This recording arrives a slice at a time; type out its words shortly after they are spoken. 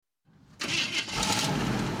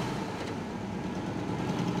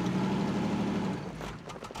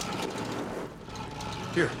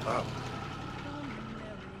Here,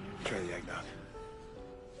 try the eggnog.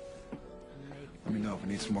 Let me know if we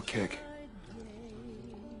need some more kick.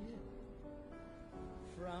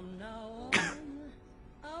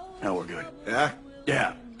 No, we're good. Yeah?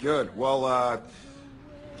 Yeah. Good. Well,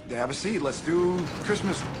 have a seat. Let's do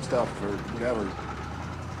Christmas stuff or whatever.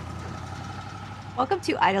 Welcome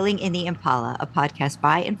to Idling in the Impala, a podcast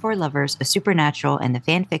by and for lovers of supernatural and the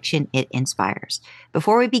fan fiction it inspires.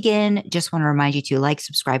 Before we begin, just want to remind you to like,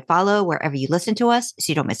 subscribe, follow wherever you listen to us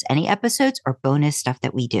so you don't miss any episodes or bonus stuff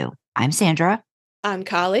that we do. I'm Sandra. I'm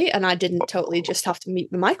Carly, and I didn't totally just have to mute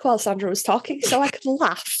the mic while Sandra was talking so I could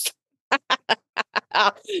laugh.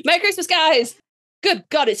 Merry Christmas, guys! Good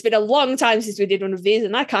God, it's been a long time since we did one of these,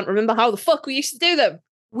 and I can't remember how the fuck we used to do them.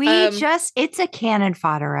 It's a Canon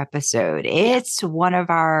Fodder episode. It's one of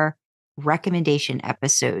our recommendation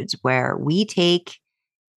episodes where we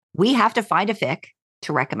have to find a fic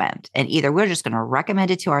to recommend. And either we're just going to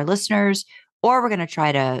recommend it to our listeners or we're going to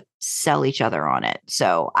try to sell each other on it.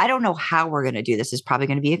 So I don't know how we're going to do this. It's probably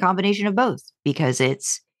going to be a combination of both because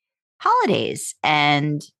it's holidays.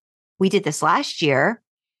 And we did this last year,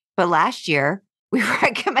 but last year we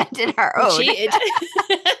recommended our own. Cheated.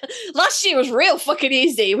 Last year was real fucking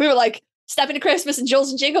easy. We were like, step into Christmas and Jules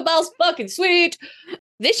and Jingle Bells, fucking sweet.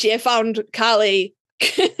 This year found Carly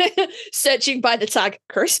searching by the tag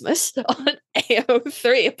Christmas on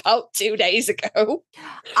AO3 about 2 days ago.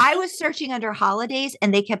 I was searching under holidays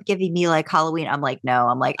and they kept giving me like Halloween. I'm like, no,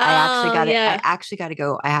 I actually got to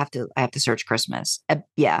go. I have to search Christmas.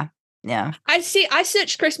 Yeah. I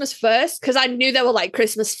searched Christmas first because I knew there were like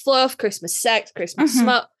Christmas fluff, Christmas sex, Christmas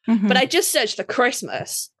smut, but I just searched for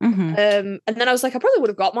Christmas. And then I was like, I probably would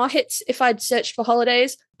have got more hits if I'd searched for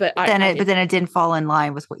holidays, but then it didn't fall in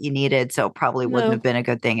line with what you needed, so it probably wouldn't have been a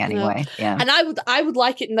good thing anyway. No. Yeah. And I would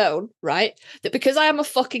like it known, right, that because I am a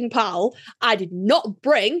fucking pal, I did not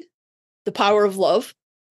bring The Power of Love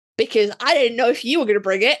because I didn't know if you were going to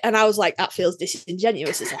bring it, and I was like, that feels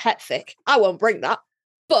disingenuous as a het fic. I won't bring that.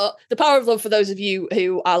 But The Power of Love, for those of you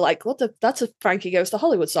who are like, that's a Frankie Goes to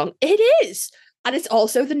Hollywood song. It is. And it's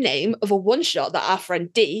also the name of a one-shot that our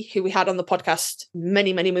friend Dee, who we had on the podcast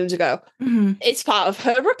many, many moons ago, it's part of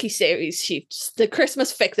her Rookie series. The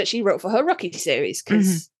Christmas fic that she wrote for her Rookie series,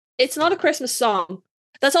 because it's not a Christmas song.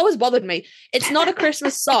 That's always bothered me. It's not a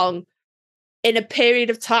Christmas song in a period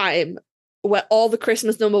of time where all the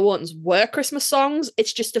Christmas number ones were Christmas songs.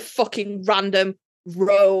 It's just a fucking random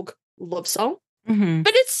rogue love song.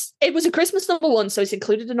 But it was a Christmas number one, so it's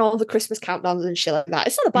included in all the Christmas countdowns and shit like that.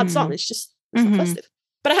 It's not a bad song, it's not festive.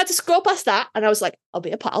 But I had to scroll past that, and I was like, I'll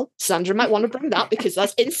be a pal. Sandra might want to bring that because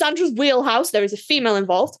that's in Sandra's wheelhouse. There is a female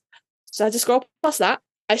involved. So I had to scroll past that.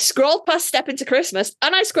 I scrolled past Step Into Christmas,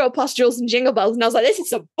 and I scrolled past Jules and Jingle Bells, and I was like, this is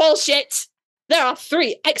some bullshit. There are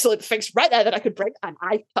 3 excellent fics right there that I could bring, and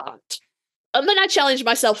I can't. And then I challenged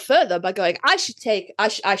myself further by going, I should take a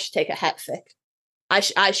het fic. I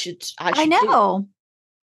should. I know.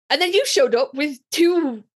 And then you showed up with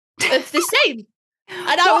 2 of the same.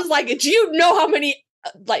 And I was like, do you know how many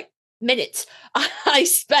minutes I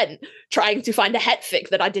spent trying to find a het fic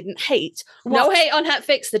that I didn't hate? Well, no hate on het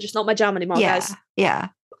fics. They're just not my jam anymore, guys. Yeah.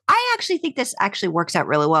 I actually think this actually works out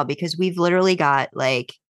really well because we've literally got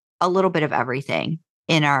like a little bit of everything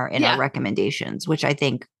in our recommendations, which I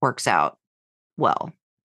think works out well.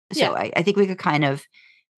 So I think we kind of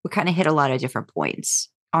hit a lot of different points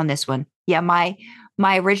on this one. Yeah, my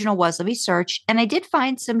original was, let me search, and I did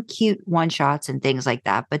find some cute one-shots and things like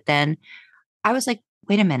that. But then I was like,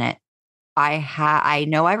 wait a minute. I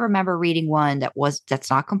know I remember reading one that's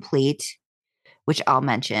not complete, which I'll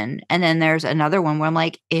mention. And then there's another one where I'm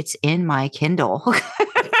like, it's in my Kindle.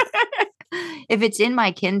 If it's in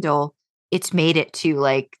my Kindle, it's made it to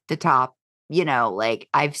like the top, like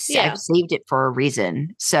I've saved it for a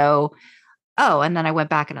reason. So and then I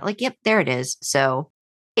went back and I'm like, yep, there it is. So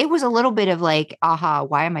it was a little bit of like,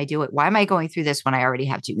 why am I going through this when I already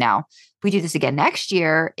have to? Now, if we do this again next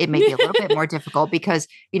year, it may be a little bit more difficult because,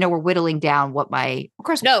 we're whittling down what my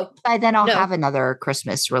Christmas. Then I'll have another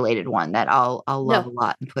Christmas related one that I'll love a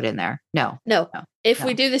lot and put in there. No. If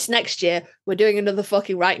we do this next year, we're doing another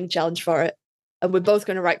fucking writing challenge for it. And we're both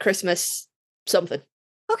going to write Christmas something.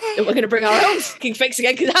 Okay. And we're going to bring our own fucking fics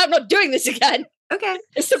again because I'm not doing this again. Okay.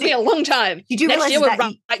 It's took me a long time. You do Next realize year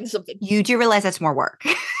we're writing something. You do realize that's more work.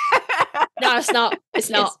 No, it's not. It's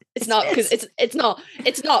not. It's not because it's not.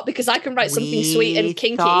 It's not because I can write something sweet and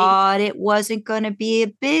kinky. Thought it wasn't going to be a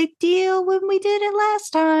big deal when we did it last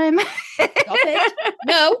time. Stop it.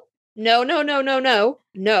 No.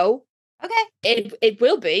 Okay. It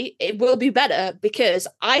will be. It will be better because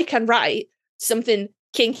I can write something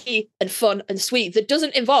kinky and fun and sweet that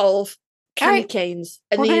doesn't involve candy right. canes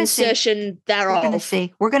and We're the gonna see. insertion thereof.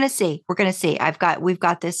 We're gonna see. We've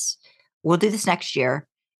got this. We'll do this next year,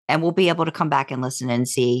 and we'll be able to come back and listen and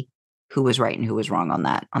see who was right and who was wrong on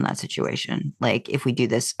that situation. Like if we do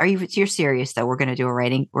this, you're serious though? We're gonna do a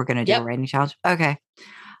rating. We're gonna do a rating challenge. Okay.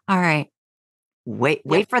 All right.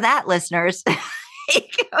 Wait for that, listeners.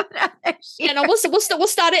 Yeah, no, we'll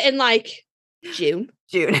start it in like June.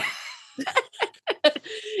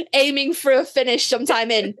 Aiming for a finish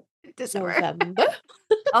sometime in November.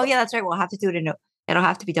 Oh yeah, that's right. We'll have to do it it'll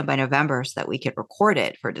have to be done by November so that we can record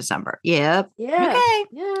it for December. Yep. Yeah. Okay.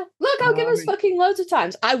 Yeah. Look, I'll give us fucking loads of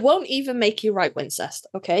times. I won't even make you write Wincest.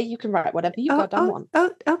 Okay, you can write whatever you goddamn want.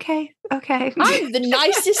 Oh, okay. Okay. I'm the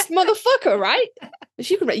nicest motherfucker, right?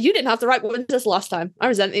 You didn't have to write Wincest last time. I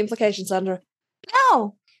resent the implication, Sandra.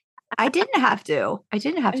 No, I didn't have to.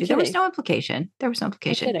 There was no implication. I'm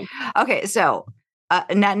kidding. Okay, so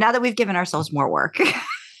now that we've given ourselves more work to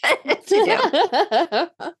do.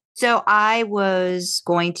 So I was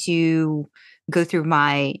going to go through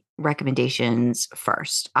my recommendations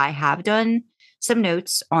first. I have done some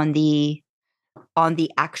notes on the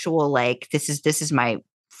actual, like, this is my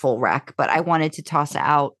full rec, but I wanted to toss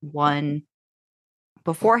out one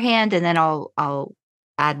beforehand and then I'll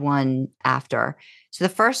add one after. So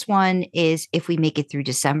the first one is If We Make It Through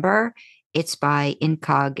December. It's by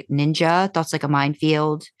Incog Ninja. Thoughts Like a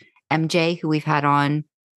Minefield. MJ, who we've had on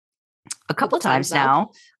a couple times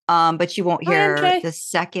now. But you won't hear the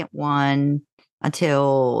second one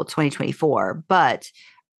until 2024. But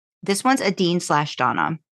this one's a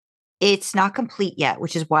Dean/Donna. It's not complete yet,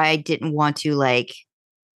 which is why I didn't want to like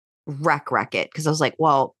wreck it, because I was like,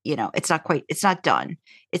 well, it's not done.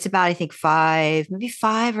 It's about, I think, 5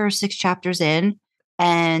 or 6 chapters in,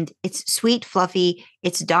 and it's sweet, fluffy.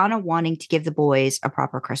 It's Donna wanting to give the boys a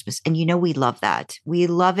proper Christmas. And we love that. We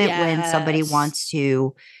love it when somebody wants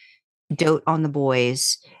to dote on the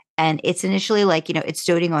boys. And it's initially like, it's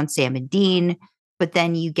doting on Sam and Dean, but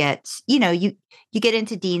then you get, you get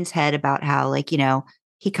into Dean's head about how, like,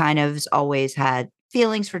 he kind of always had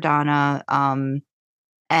feelings for Donna,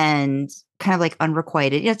 and kind of like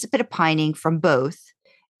unrequited. It's a bit of pining from both.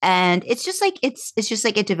 And it's just like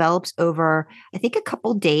it develops over, I think, a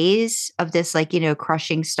couple days of this, like,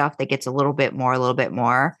 crushing stuff that gets a little bit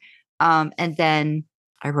more. And then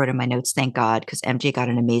I wrote in my notes, thank God, because MJ got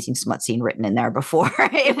an amazing smut scene written in there before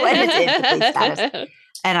it went into complete status.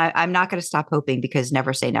 And I'm not going to stop hoping, because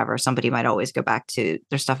never say never. Somebody might always go back to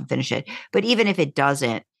their stuff and finish it. But even if it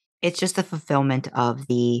doesn't, it's just the fulfillment of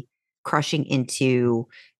the crushing into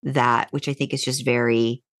that, which I think is just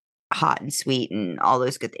very hot and sweet and all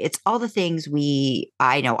those good. It's all the things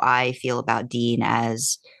I feel about Dean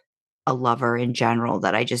as a lover in general,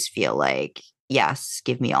 that I just feel like, yes,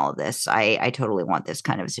 give me all of this. I totally want this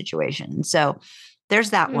kind of a situation. So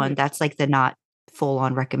there's that one. That's like the not full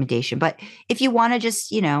on recommendation. But if you want to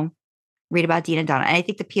just, read about Dean and Donna, and I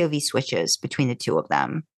think the POV switches between the two of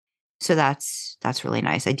them. So that's really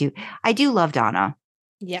nice. I do love Donna.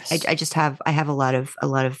 Yes. I have a lot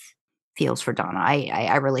of feels for Donna.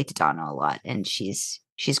 I relate to Donna a lot, and she's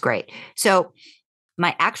great. So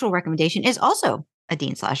my actual recommendation is also a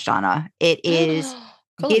Dean/Donna. It is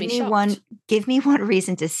Give Me One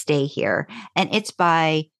Reason to Stay Here. And it's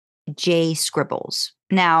by Jay Scribbles.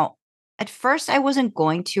 Now, at first I wasn't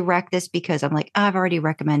going to rec this, because I'm like, I've already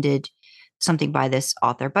recommended something by this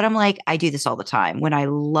author. But I'm like, I do this all the time. When I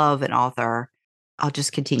love an author, I'll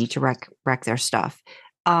just continue to rec their stuff.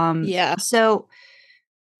 So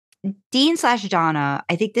Dean/Donna,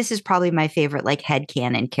 I think this is probably my favorite, like,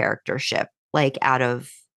 headcanon character ship. Like, out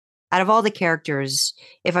of all the characters,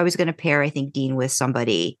 if I was going to pair, I think, Dean with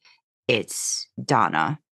somebody, it's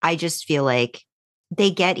Donna. I just feel like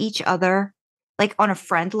they get each other, like, on a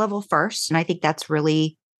friend level first. And I think that's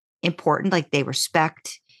really important. Like, they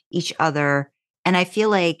respect each other. And I feel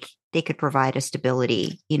like they could provide a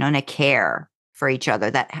stability, and a care for each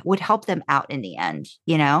other that would help them out in the end,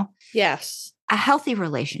 Yes. A healthy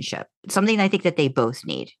relationship, something I think that they both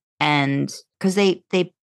need. And because they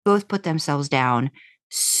both put themselves down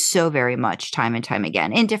so very much time and time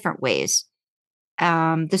again in different ways.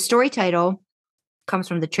 The story title comes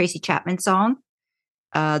from the Tracy Chapman song.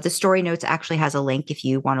 The story notes actually has a link if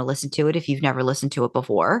you want to listen to it, if you've never listened to it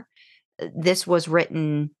before. This was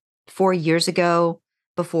written 4 years ago.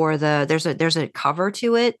 Before there's a cover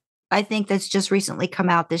to it, I think, that's just recently come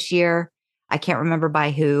out this year. I can't remember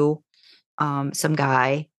by who. Some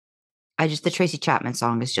guy. The Tracy Chapman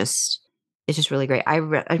song is just really great. I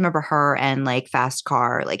remember her and, like, Fast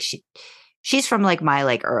Car. Like, she's from, like, my,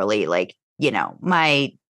 like, early, like,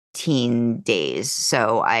 my teen days.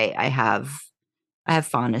 So I have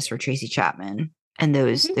fondness for Tracy Chapman. and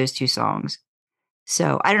those two songs.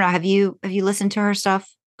 So I don't know. Have you listened to her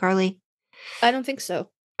stuff, Carly? I don't think so.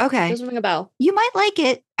 Okay. Doesn't ring a bell. You might like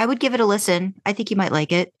it. I would give it a listen. I think you might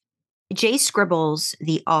like it. Jay Scribbles,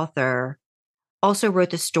 the author, also wrote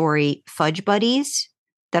the story Fudge Buddies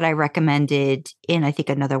that I recommended in, I think,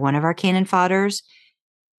 another one of our Canon Fodders.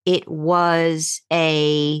 It was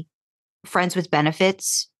a friends with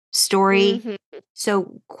benefits story. Mm-hmm.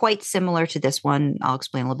 So quite similar to this one. I'll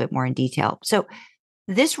explain a little bit more in detail. So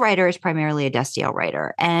this writer is primarily a Destiel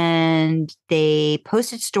writer, and they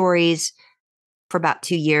posted stories for about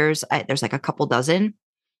 2 years. There's like a couple dozen.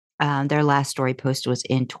 Their last story post was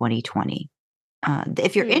in 2020.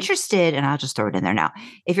 If you're interested, and I'll just throw it in there now.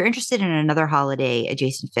 If you're interested in another holiday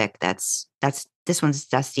adjacent fic, that's this one's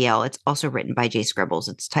Destiel. It's also written by Jay Scribbles.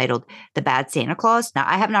 It's titled "The Bad Santa Claus." Now,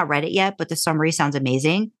 I have not read it yet, but the summary sounds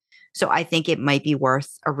amazing, so I think it might be worth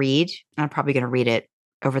a read. I'm probably going to read it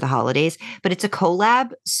over the holidays, but it's a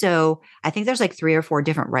collab. So I think there's like 3 or 4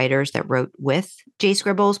 different writers that wrote with Jay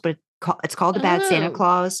Scribbles, but it's called "The Bad Santa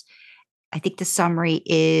Claus." I think the summary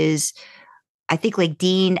is, I think like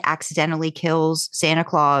Dean accidentally kills Santa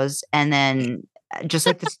Claus, and then just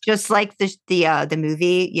like the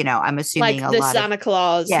movie, you know, I'm assuming like a the lot Santa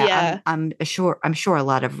Claus. Yeah. I'm sure a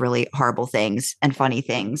lot of really horrible things and funny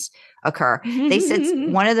things occur. They said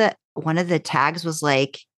one of the tags was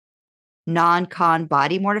like non-con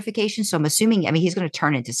body mortification. So I'm assuming, I mean, he's going to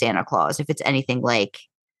turn into Santa Claus if it's anything like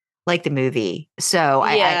the movie. So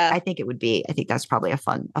I think it would be, I think that's probably a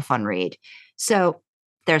fun read. So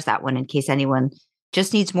there's that one in case anyone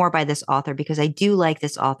just needs more by this author, because I do like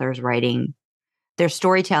this author's writing. Their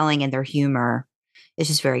storytelling and their humor is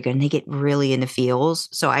just very good. And they get really in the feels.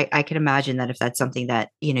 So I can imagine that if that's something that,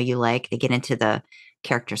 you know, you like, they get into the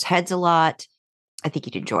characters' heads a lot. I think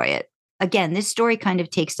you'd enjoy it. Again, this story kind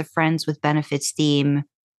of takes the friends with benefits theme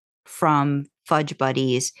from Fudge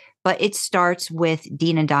Buddies, but it starts with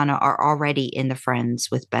Dean and Donna are already in the friends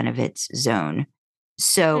with benefits zone.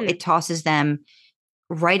 So it tosses them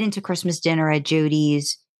right into Christmas dinner at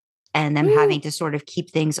Jody's and them having to sort of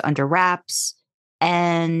keep things under wraps.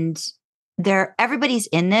 And everybody's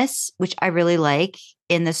in this, which I really like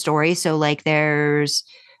in the story. So like there's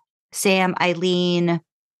Sam, Eileen,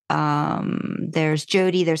 there's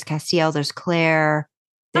Jody, there's Castiel, there's Claire,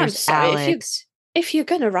 there's I'm sorry, Alex. If you're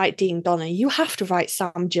going to write Dean Donna, you have to write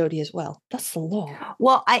Sam Jody as well. That's the law.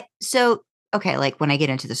 Well, okay, like when I get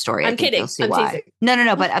into the story, I'm I think kidding. you'll see I'm why. teasing.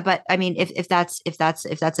 No, but I mean, if that's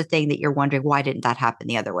a thing that you're wondering why didn't that happen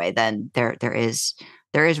the other way, then there is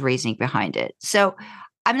reasoning behind it. So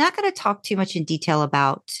I'm not going to talk too much in detail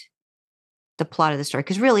about the plot of the story,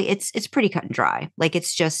 because really it's pretty cut and dry. Like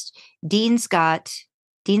it's just Dean's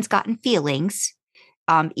gotten feelings,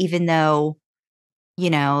 even though, you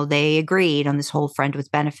know, they agreed on this whole friend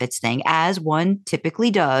with benefits thing, as one typically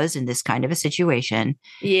does in this kind of a situation.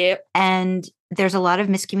 Yeah. And there's a lot of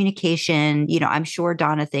miscommunication. You know, I'm sure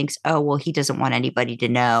Donna thinks, oh, well, he doesn't want anybody to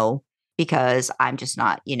know because I'm just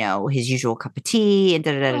not, you know, his usual cup of tea and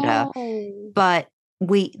da da da da. Oh. But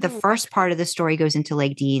the first part of the story goes into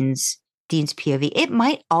like Dean's POV. It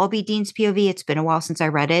might all be Dean's POV. It's been a while since I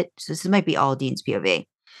read it, so this might be all Dean's POV.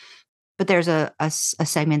 But there's a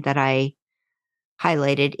segment that I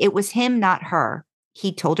highlighted. It was him, not her.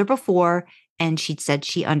 He told her before, and she'd said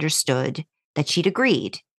she understood, that she'd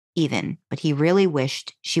agreed even, but he really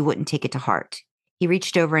wished she wouldn't take it to heart. He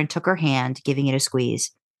reached over and took her hand, giving it a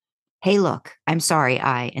squeeze. Hey, look, I'm sorry,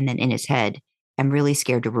 and then in his head, I'm really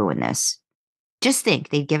scared to ruin this. Just think,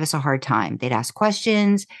 they'd give us a hard time. They'd ask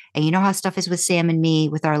questions, and you know how stuff is with Sam and me,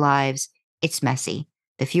 with our lives. It's messy.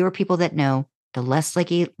 The fewer people that know, the less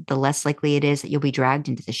likely it is that you'll be dragged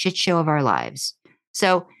into the shit show of our lives.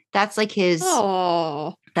 So that's like his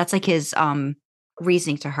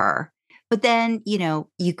reasoning to her. But then, you know,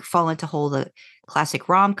 you fall into the classic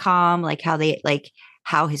rom-com, like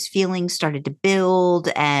how his feelings started to build,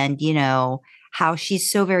 and, you know, how she's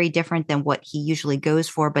so very different than what he usually goes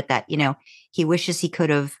for, but that, you know, he wishes he could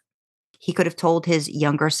have told his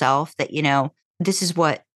younger self that, you know, this is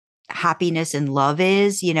what happiness and love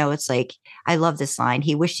is. You know, it's like, I love this line.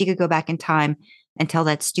 He wished he could go back in time and tell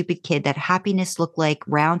that stupid kid that happiness looked like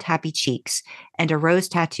round, happy cheeks and a rose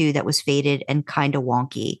tattoo that was faded and kind of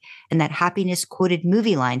wonky, and that happiness quoted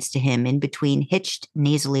movie lines to him in between hitched,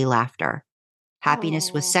 nasally laughter.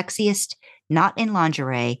 Happiness was sexiest, not in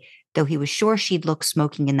lingerie, though he was sure she'd look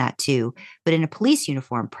smoking in that too, but in a police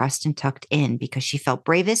uniform pressed and tucked in, because she felt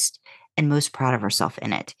bravest and most proud of herself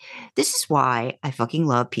in it. This is why I fucking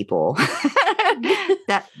love people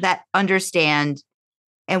that understand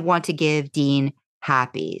and want to give Dean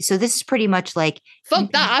happy. So this is pretty much like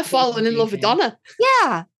Fuck that. I've fallen in love with Donna.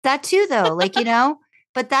 Yeah, that too though. Like,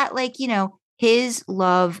 but that like, his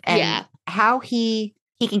love and how he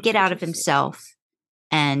can get out of himself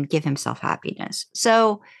and give himself happiness.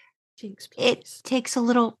 So Jinx, it takes a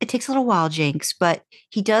little while, Jinx, but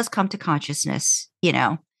he does come to consciousness, he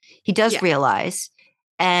does realize,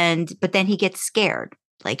 but then he gets scared,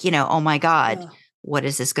 like, oh my God, what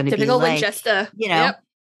is this going to be like? Winchester.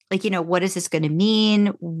 Like, what is this going to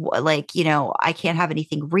mean? Like, I can't have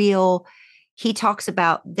anything real. He talks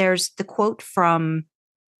about, there's the quote from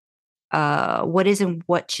What Is and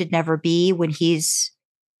What Should Never Be, when he's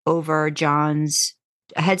over John's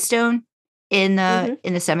headstone in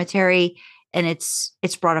the cemetery, and it's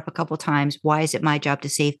brought up a couple times. Why is it my job to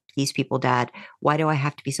save these people, Dad? Why do I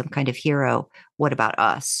have to be some kind of hero? What about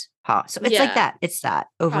us? Huh? So it's like that. It's that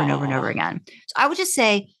over and over and over again. So I would just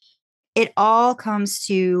say it all comes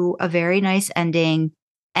to a very nice ending,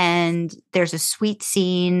 and there's a sweet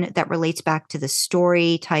scene that relates back to the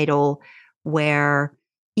story title where,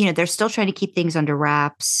 they're still trying to keep things under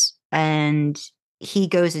wraps, and he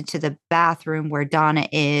goes into the bathroom where Donna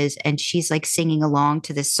is, and she's like singing along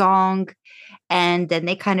to this song. And then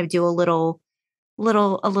they kind of do a little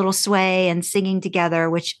sway and singing together,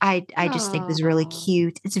 which I just think is really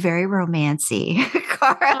cute. It's very romancy,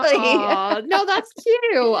 Carly. No, that's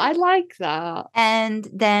cute. I like that. And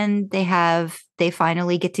then they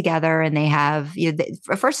finally get together, and they have,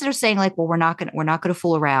 at first they're saying like, well, we're not gonna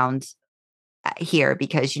fool around here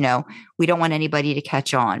because, we don't want anybody to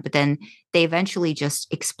catch on. But then they eventually just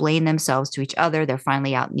explain themselves to each other. They're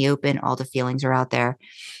finally out in the open. All the feelings are out there.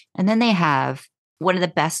 And then they have one of the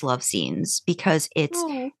best love scenes, because it's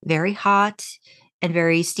very hot and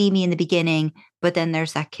very steamy in the beginning, but then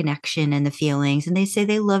there's that connection and the feelings, and they say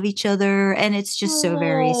they love each other, and it's just so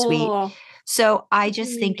very sweet. So I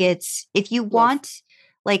just think it's, if you want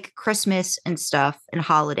like Christmas and stuff and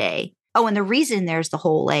holiday. Oh, and the reason there's the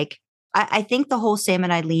whole, like, I think the whole Sam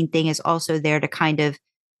and Eileen thing is also there to kind of,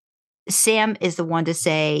 Sam is the one to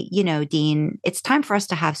say, Dean, it's time for us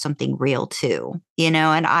to have something real too, and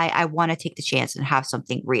I want to take the chance and have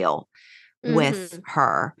something real with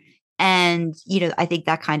her. And, I think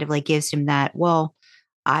that kind of like gives him that, well,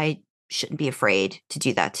 I shouldn't be afraid to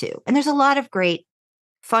do that too. And there's a lot of great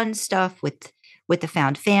fun stuff with the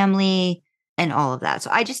found family and all of that. So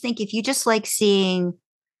I just think if you just like seeing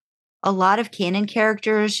a lot of canon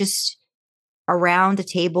characters just around the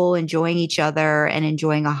table enjoying each other and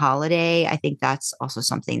enjoying a holiday, I think that's also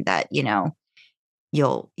something that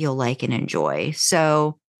you'll like and enjoy.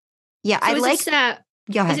 So yeah, so I like that.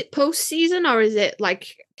 Go ahead. Is it post season or is it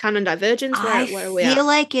like canon divergence? Where are we at? I feel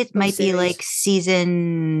like it might be like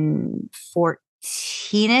season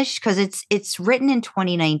 14ish, because it's written in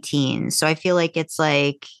 2019. So I feel like it's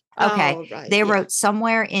like, okay, they wrote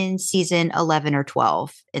somewhere in season 11 or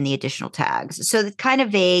 12 in the additional tags. So it's kind of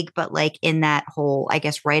vague, but like in that whole, I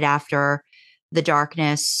guess, right after the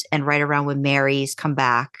darkness and right around when Mary's come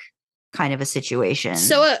back kind of a situation.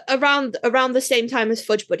 So around the same time as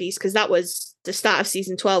Fudge Buddies, because that was the start of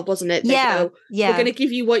season 12, wasn't it? Yeah. We're going to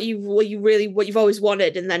give you what you've always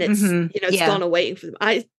wanted, and then it's it's Donna waiting for them.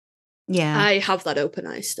 I have that open.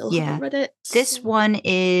 I still haven't read it. So. This one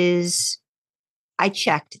is, I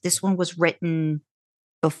checked. This one was written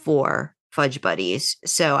before Fudge Buddies,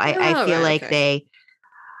 so I feel like I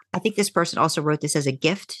think this person also wrote this as a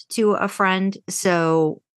gift to a friend.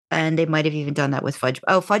 So, and they might have even done that with Fudge.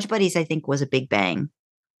 Oh, Fudge Buddies, I think, was a big bang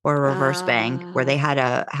or a reverse bang where they had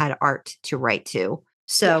art to write to.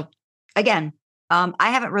 So again, I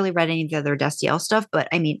haven't really read any of the other Destiel stuff, but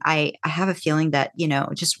I mean, I have a feeling that,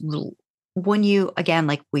 just when you, again,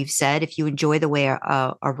 like we've said, if you enjoy the way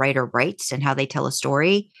a writer writes and how they tell a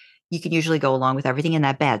story, you can usually go along with everything. And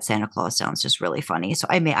that Bad Santa Claus sounds just really funny. So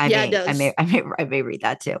I may read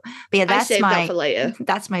that too. But yeah, that's that for later.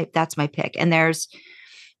 That's my pick. And there's,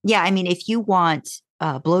 I mean, if you want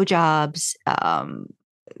blowjobs,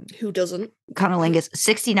 who doesn't? Cunnilingus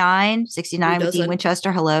 69 with Dean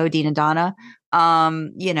Winchester. Hello, Dean and Donna.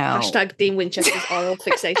 Hashtag Dean Winchester's oral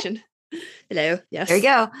fixation. Hello. Yes. There you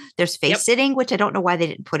go. There's face sitting, which I don't know why they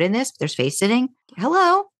didn't put in this. But there's face sitting.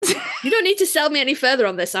 Hello. You don't need to sell me any further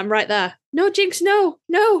on this. I'm right there. No, Jinx. No.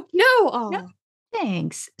 Oh. No,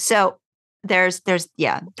 thanks. So there's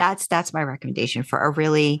that's my recommendation for a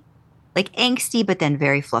really like angsty, but then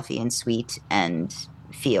very fluffy and sweet and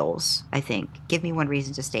feels, I think. Give Me One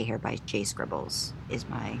Reason to Stay Here by Jay Scribbles is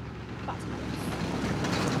my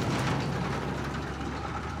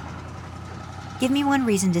Give Me One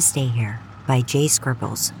Reason to Stay Here by Jay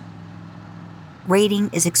Scribbles. Rating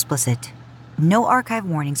is explicit. No archive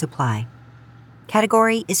warnings apply.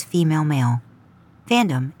 Category is female male.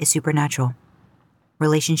 Fandom is Supernatural.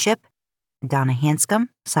 Relationship, Donna Hanscom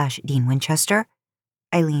 / Dean Winchester,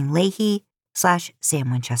 Eileen Leahy / Sam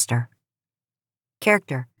Winchester.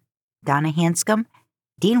 Character, Donna Hanscom,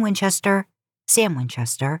 Dean Winchester, Sam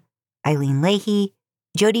Winchester, Eileen Leahy,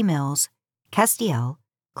 Jody Mills, Castiel,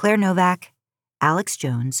 Claire Novak, Alex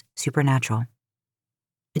Jones, Supernatural.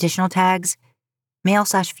 Additional tags,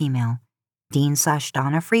 male/female,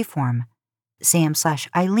 Dean/Donna Freeform,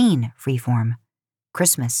 Sam/Eileen Freeform,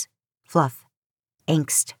 Christmas, Fluff,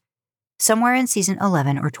 Angst, somewhere in season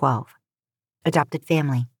 11 or 12. Adopted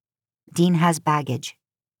family, Dean has baggage,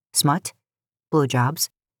 Smut, blowjobs,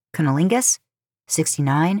 cunnilingus,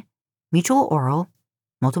 69, mutual oral,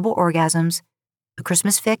 multiple orgasms, a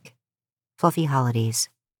Christmas fic, fluffy holidays.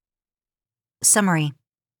 Summary.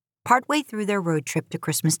 Partway through their road trip to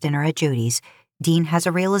Christmas dinner at Jody's, Dean has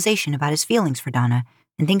a realization about his feelings for Donna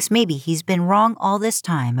and thinks maybe he's been wrong all this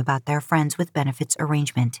time about their friends with benefits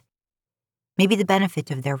arrangement. Maybe the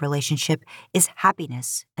benefit of their relationship is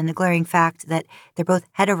happiness and the glaring fact that they're both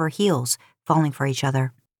head over heels falling for each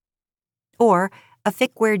other. Or a fic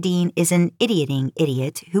where Dean is an idioting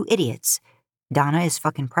idiot who idiots. Donna is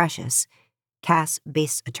fucking precious. Cass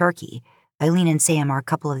bastes a turkey. Eileen and Sam are a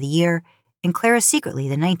couple of the year, and Claire is secretly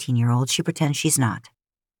the 19-year-old she pretends she's not.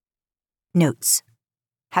 Notes.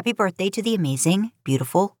 Happy birthday to the amazing,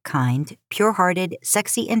 beautiful, kind, pure-hearted,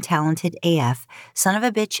 sexy, and talented AF son of a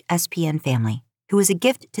bitch SPN family, who is a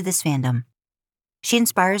gift to this fandom. She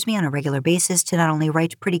inspires me on a regular basis to not only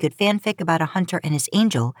write pretty good fanfic about a hunter and his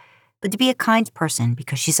angel, but to be a kind person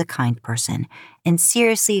because she's a kind person, and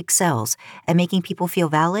seriously excels at making people feel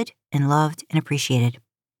valid and loved and appreciated.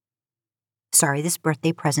 Sorry this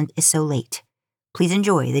birthday present is so late. Please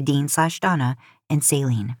enjoy the Dean/Donna and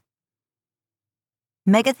Saline.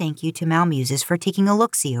 Mega thank you to Mal Muses for taking a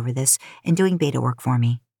look-see over this and doing beta work for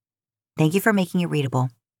me. Thank you for making it readable.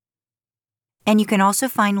 And you can also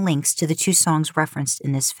find links to the 2 songs referenced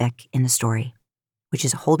in this fic in the story, which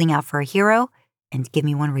is Holding Out for a Hero and Give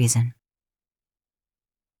Me One Reason.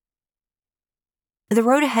 The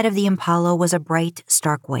road ahead of the Impala was a bright,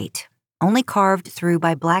 stark white, only carved through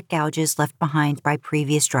by black gouges left behind by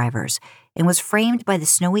previous drivers, and was framed by the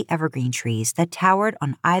snowy evergreen trees that towered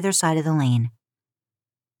on either side of the lane.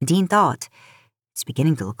 Dean thought, it's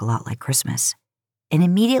beginning to look a lot like Christmas, and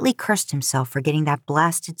immediately cursed himself for getting that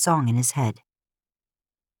blasted song in his head.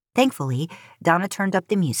 Thankfully, Donna turned up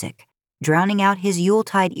the music, drowning out his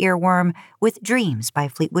Yuletide earworm with Dreams by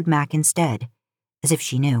Fleetwood Mac instead, as if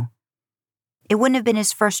she knew. It wouldn't have been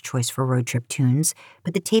his first choice for road trip tunes,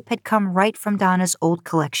 but the tape had come right from Donna's old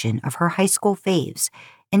collection of her high school faves,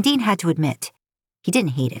 and Dean had to admit, he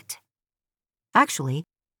didn't hate it. Actually,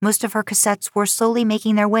 most of her cassettes were slowly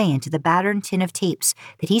making their way into the battered tin of tapes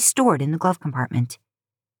that he stored in the glove compartment.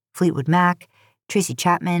 Fleetwood Mac, Tracy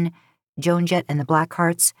Chapman, Joan Jett and the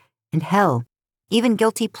Blackhearts, and hell, even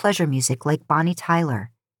guilty pleasure music like Bonnie Tyler.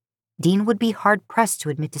 Dean would be hard-pressed to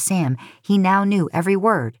admit to Sam he now knew every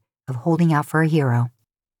word of Holding Out for a Hero.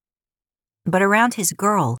 But around his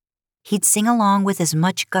girl, he'd sing along with as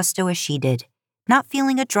much gusto as she did, not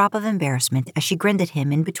feeling a drop of embarrassment as she grinned at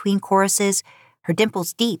him in between choruses, her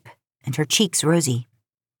dimples deep and her cheeks rosy.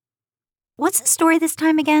 What's the story this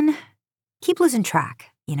time again? Keep losing track,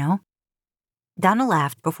 you know? Donna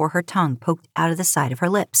laughed before her tongue poked out of the side of her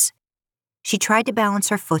lips. She tried to balance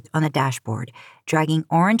her foot on the dashboard, dragging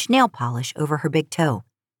orange nail polish over her big toe.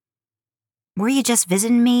 Were you just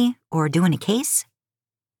visiting me or doing a case?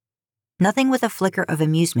 Nothing with a flicker of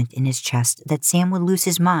amusement in his chest that Sam would lose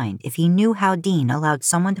his mind if he knew how Dean allowed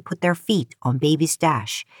someone to put their feet on baby's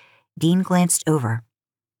dash. Dean glanced over.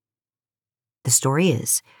 The story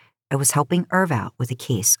is, I was helping Irv out with a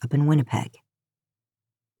case up in Winnipeg.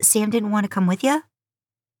 Sam didn't want to come with you?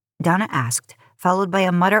 Donna asked, followed by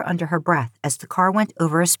a mutter under her breath as the car went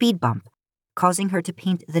over a speed bump, causing her to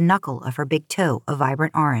paint the knuckle of her big toe a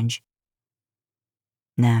vibrant orange.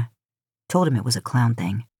 Nah, told him it was a clown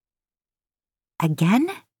thing. Again?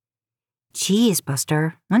 Geez,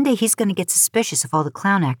 Buster, one day he's going to get suspicious of all the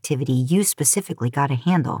clown activity you specifically got to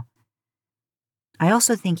handle. I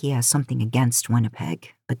also think he has something against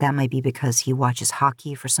Winnipeg, but that might be because he watches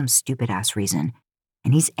hockey for some stupid-ass reason,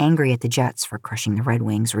 and he's angry at the Jets for crushing the Red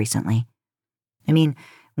Wings recently. I mean,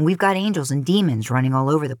 we've got angels and demons running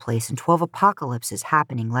all over the place and 12 apocalypses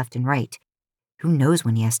happening left and right. Who knows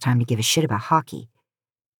when he has time to give a shit about hockey?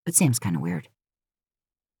 But Sam's kind of weird.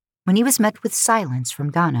 When he was met with silence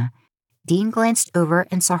from Donna, Dean glanced over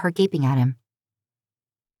and saw her gaping at him.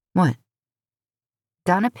 What?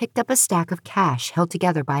 Donna picked up a stack of cash held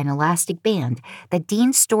together by an elastic band that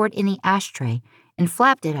Dean stored in the ashtray and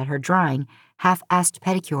flapped it at her drying, half-assed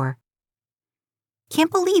pedicure. Can't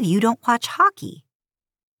believe you don't watch hockey.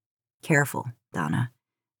 Careful, Donna.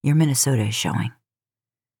 Your Minnesota is showing.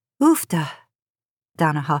 Oofta,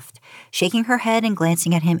 Donna huffed, shaking her head and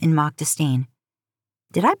glancing at him in mock disdain.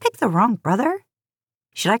 Did I pick the wrong brother?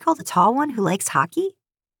 Should I call the tall one who likes hockey?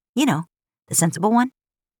 You know, the sensible one.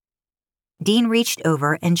 Dean reached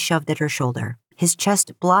over and shoved at her shoulder, his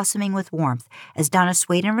chest blossoming with warmth as Donna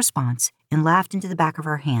swayed in response and laughed into the back of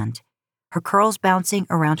her hand, her curls bouncing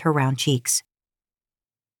around her round cheeks.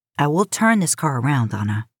 I will turn this car around,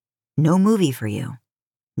 Donna. No movie for you.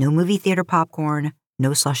 No movie theater popcorn,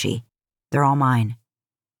 no slushie. They're all mine.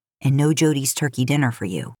 And no Jody's turkey dinner for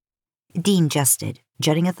you. Dean jested,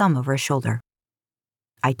 jutting a thumb over his shoulder.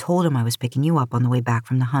 I told him I was picking you up on the way back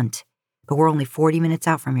from the hunt, but we're only 40 minutes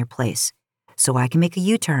out from your place, so I can make a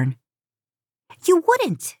U-turn. You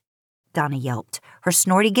wouldn't, Donna yelped, her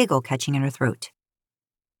snorty giggle catching in her throat.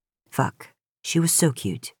 Fuck, she was so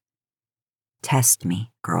cute. Test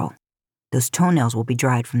me, girl. Those toenails will be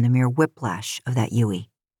dried from the mere whiplash of that Yui.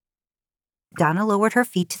 Donna lowered her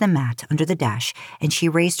feet to the mat under the dash, and she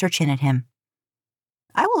raised her chin at him.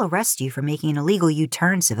 I will arrest you for making an illegal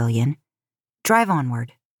U-turn, civilian. Drive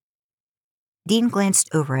onward. Dean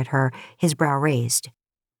glanced over at her, his brow raised.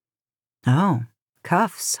 Oh,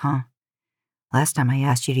 cuffs, huh? Last time I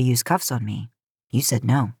asked you to use cuffs on me, you said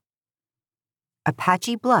no. A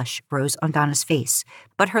patchy blush rose on Donna's face,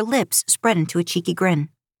 but her lips spread into a cheeky grin.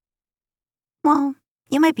 Well,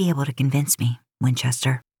 you might be able to convince me,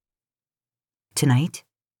 Winchester. Tonight?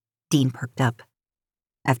 Dean perked up.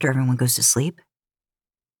 After everyone goes to sleep?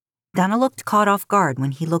 Donna looked caught off guard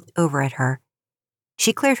when he looked over at her.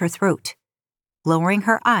 She cleared her throat, lowering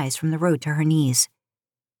her eyes from the road to her knees.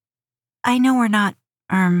 I know we're not,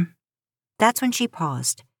 That's when she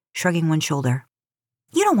paused, shrugging one shoulder.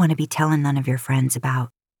 You don't want to be telling none of your friends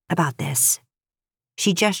about this.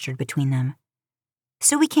 She gestured between them.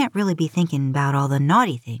 So we can't really be thinking about all the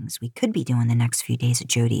naughty things we could be doing the next few days at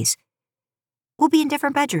Jody's. We'll be in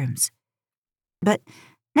different bedrooms. But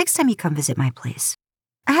next time you come visit my place,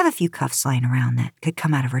 I have a few cuffs lying around that could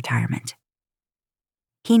come out of retirement.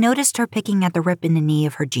 He noticed her picking at the rip in the knee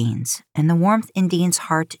of her jeans, and the warmth in Dean's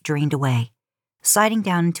heart drained away, sliding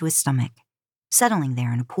down into his stomach, settling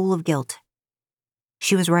there in a pool of guilt.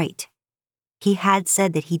 She was right. He had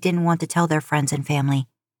said that he didn't want to tell their friends and family,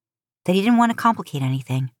 that he didn't want to complicate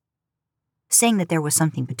anything. Saying that there was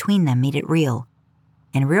something between them made it real,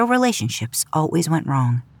 and real relationships always went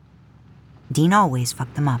wrong. Dean always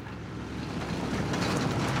fucked them up.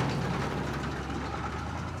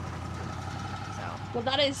 Well,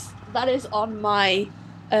 that is on my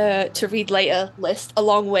to read later list,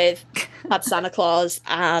 along with Bad Santa Claus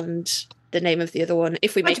and the name of the other one.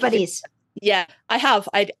 If we make Fudge Buddies. Yeah, I have.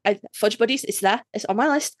 I Fudge Buddies. It's there. It's on my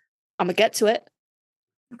list. I'm gonna get to it.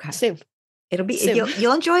 Okay. Soon. It'll be Soon.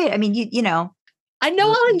 you'll enjoy it. I mean, you know. I know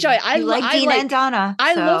I'll enjoy it. I like Dean and Donna.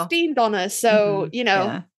 I love Dean Donna, so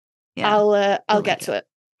Yeah. I'll get to it.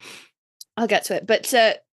 I'll get to it. But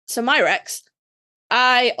so my Rex,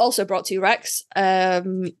 I also brought two Rex.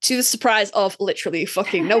 To the surprise of literally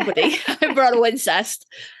fucking nobody. I brought a Wincest.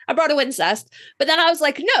 But then I was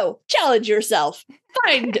like, no, challenge yourself.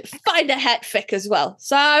 Find a het fic as well.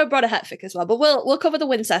 So I brought a het fic as well. But we'll cover the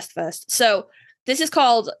Wincest first. So this is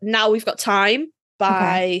called Now We've Got Time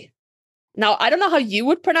by Now I don't know how you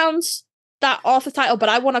would pronounce that author title, but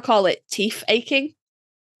I want to call it Teeth Aching.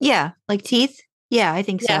 Yeah, like teeth. Yeah, I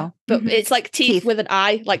think so. But it's like teeth with an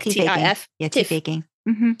I, like TIF. Yeah, teeth aching.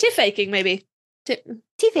 Teeth aching, maybe. Teeth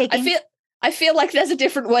aching. I feel like there's a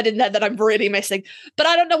different word in there that I'm really missing, but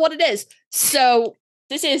I don't know what it is. So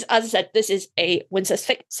this is, as I said, this is a Wincest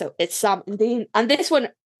fic. So it's Sam and Dean, and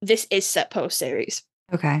this is set post series.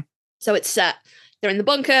 Okay. So it's set. They're in the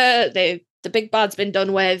bunker. The big bad's been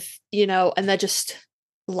done with, and they're just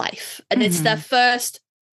life, and it's their first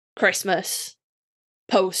Christmas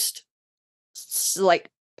post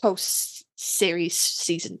series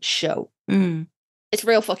season show. It's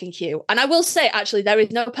real fucking cute. And I will say, actually, there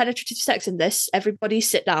is no penetrative sex in this. Everybody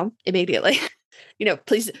sit down immediately.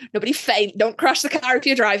 Please, nobody faint. Don't crash the car if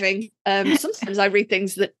you're driving. Sometimes I read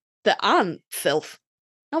things that aren't filth.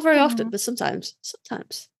 Not very often, but sometimes.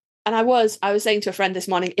 And I was saying to a friend this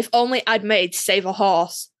morning, if only I'd made Save a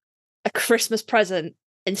Horse a Christmas present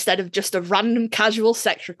instead of just a random casual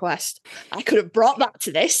sex request, I could have brought that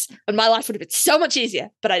to this and my life would have been so much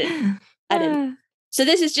easier, but I didn't. So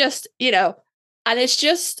this is just, and it's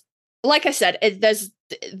just, like I said, there's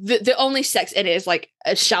the only sex in it is like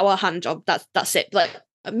a shower hand job. That's it. Like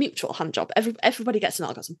a mutual hand job. Everybody gets an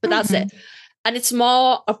orgasm, but that's it. And it's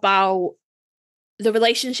more about the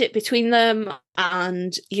relationship between them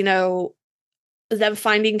and, them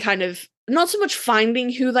finding kind of not so much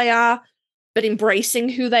finding who they are, but embracing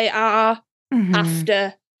who they are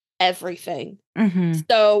after everything.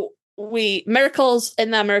 So Miracle's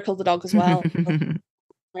in there, Miracle the dog as well.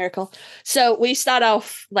 Miracle. So we start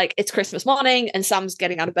off like it's Christmas morning and Sam's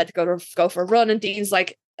getting out of bed to go for a run, and Dean's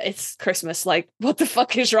like, it's Christmas, like what the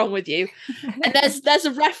fuck is wrong with you? And there's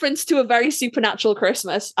a reference to a very supernatural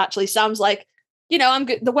Christmas. Actually, Sam's like, you know, I'm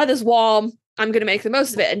good, the weather's warm, I'm gonna make the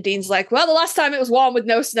most of it. And Dean's like, well, the last time it was warm with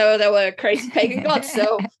no snow, there were crazy pagan gods,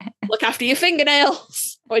 so look after your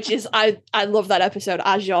fingernails. Which is I love that episode,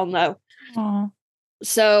 as you all know. Aww.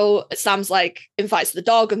 So Sam's like invites the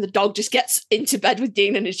dog, and the dog just gets into bed with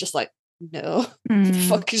Dean and is just like, no, what the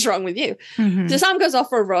fuck is wrong with you? So Sam goes off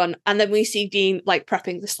for a run, and then we see Dean like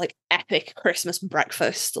prepping this like epic Christmas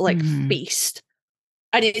breakfast, like feast.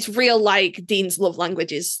 And it's real like Dean's love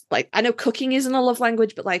language is like, I know cooking isn't a love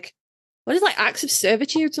language, but like, what is like acts of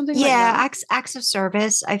servitude, something like that? Acts of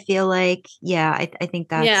service. I feel like, I think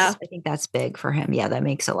that's big for him. Yeah, that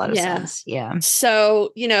makes a lot of sense. Yeah.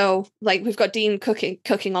 So, you know, like we've got Dean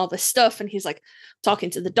cooking all this stuff, and he's like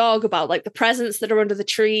talking to the dog about like the presents that are under the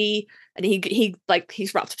tree, and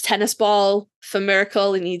he's wrapped a tennis ball for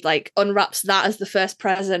Miracle, and he like unwraps that as the first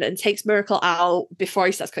present and takes Miracle out before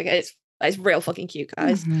he starts cooking. It's real fucking cute,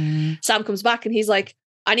 guys. Sam comes back and he's like,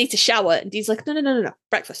 I need to shower. And Dean's like, no,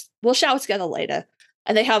 breakfast. We'll shower together later.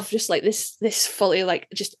 And they have just like this fully like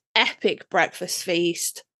just epic breakfast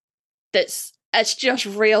feast it's just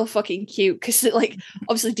real fucking cute, because like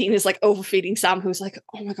obviously Dean is like overfeeding Sam, who's like,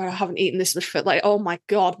 oh my god, I haven't eaten this much food, like, oh my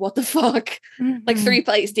god, what the fuck, like 3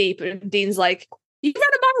 plates deep. And Dean's like, you ran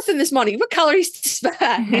a marathon this morning, what calories to spare?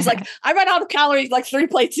 And he's like, I ran out of calories like 3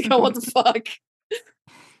 plates ago, what the fuck?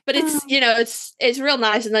 But it's, you know, it's real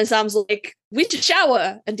nice. And then Sam's like, we should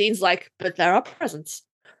shower. And Dean's like, but there are presents.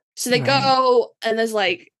 So they go, and there's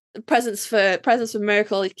like presents for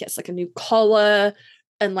Miracle. He gets like a new collar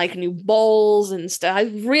and like new bowls and stuff.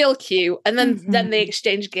 Real cute. And then they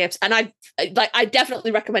exchange gifts. And I definitely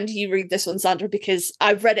recommend you read this one, Sandra, because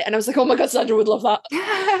I've read it and I was like, oh my god, Sandra would love that.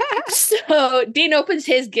 So Dean opens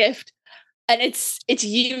his gift, and it's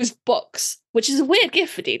used books, which is a weird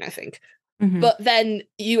gift for Dean, I think. But then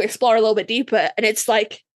you explore a little bit deeper, and it's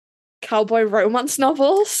like cowboy romance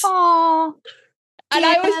novels. Aww. And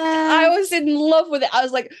I was in love with it. I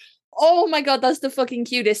was like, oh my god, that's the fucking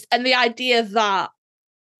cutest. And the idea that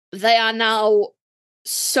they are now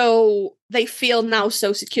they feel now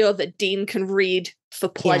so secure that Dean can read for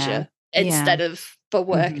pleasure instead of for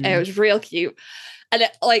work. And it was real cute. And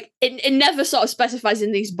it never sort of specifies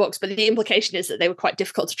in these books, but the implication is that they were quite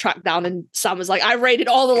difficult to track down. And Sam was like, I raided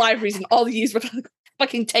all the libraries and all the used books,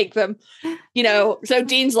 fucking take them, you know. So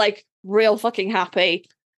Dean's like real fucking happy.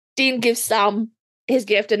 Dean gives Sam his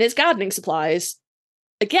gift and his gardening supplies.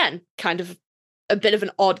 Again, kind of a bit of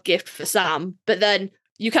an odd gift for Sam, but then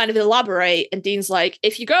you kind of elaborate, and Dean's like,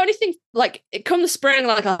 if you grow anything, like come the spring,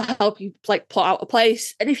 like I'll help you like plot out a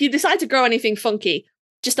place. And if you decide to grow anything funky,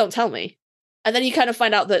 just don't tell me. And then you kind of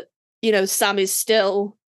find out that, you know, Sam is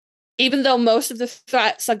still, even though most of the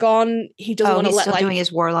threats are gone, he doesn't want to let, still like, doing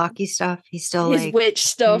his warlocky stuff. He's still his like witch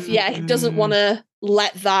stuff. Yeah, he doesn't want to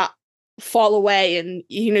let that fall away. And,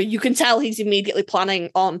 you know, you can tell he's immediately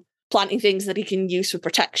planning on planting things that he can use for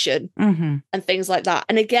protection and things like that.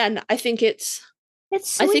 And again, I think it's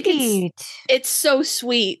sweet. I think it's so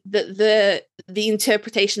sweet that the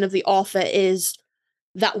interpretation of the author is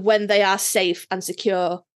that when they are safe and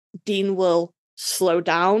secure, Dean will slow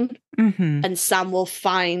down and Sam will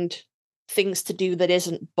find things to do that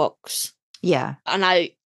isn't books. Yeah. And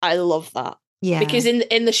I love that. Yeah. Because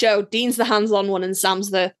in the show, Dean's the hands-on one and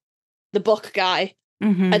Sam's the book guy.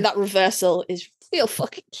 And that reversal is real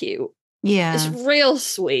fucking cute. Yeah. It's real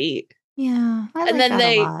sweet. Yeah. And then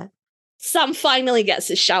a lot. Sam finally gets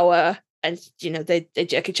a shower, and you know, they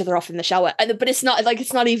jerk each other off in the shower. But it's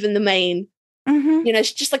not even the main. You know,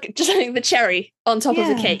 it's just like the cherry on top of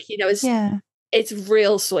the cake. You know, it's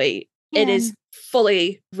real sweet. Yeah. It is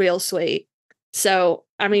fully real sweet. So,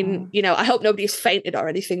 I mean, you know, I hope nobody's fainted or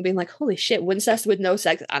anything, being like, holy shit, Wincest with no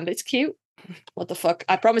sex and it's cute. What the fuck?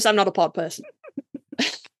 I promise I'm not a pod person.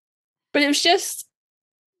 But it was just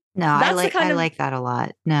I like that a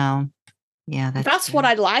lot. No. Yeah, that's what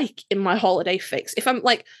I like in my holiday fix. If I'm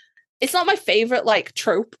like, it's not my favorite like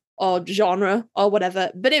trope or genre or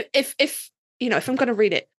whatever, but if you know, if I'm going to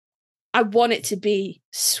read it, I want it to be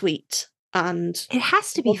sweet and it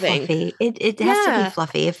has to be fluffy. It has to be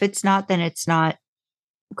fluffy. If it's not, then it's not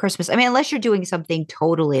Christmas. I mean, unless you're doing something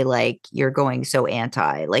totally like you're going so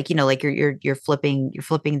anti, like, you know, like you're flipping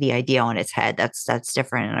the idea on its head. That's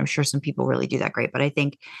different. And I'm sure some people really do that great. But I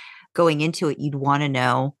think going into it, you'd want to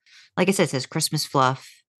know, like I said, it says Christmas fluff.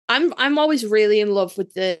 I'm always really in love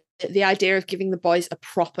with the idea of giving the boys a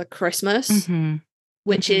proper Christmas,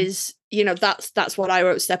 which is, you know, that's what I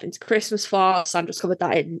wrote Step Into Christmas for. Sandra's covered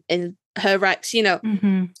that in her Rex, you know.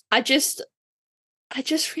 I just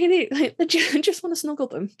really like, I just want to snuggle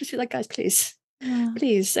them. Just be like, guys, please. Yeah.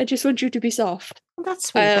 Please, I just want you to be soft. Well, that's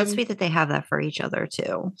sweet. That's sweet that they have that for each other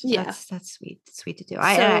too. Yeah, that's sweet. It's sweet to do.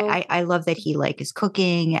 I love that he like is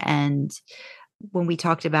cooking, and when we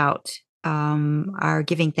talked about our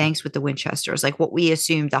giving thanks with the Winchesters, like what we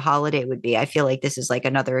assumed the holiday would be, I feel like this is like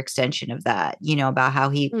another extension of that. You know, about how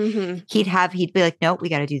he'd be like, no, we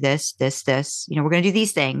got to do this. You know, we're going to do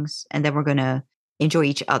these things, and then we're going to enjoy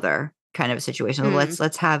each other, kind of a situation.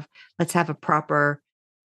 Let's have a proper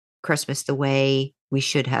Christmas the way we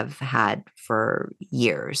should have had for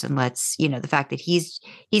years. And let's, you know, the fact that he's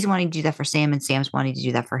wanting to do that for Sam and Sam's wanting to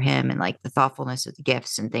do that for him, and like the thoughtfulness of the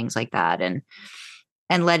gifts and things like that. And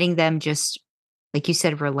letting them just, like you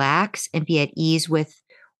said, relax and be at ease with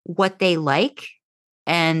what they like,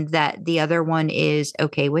 and that the other one is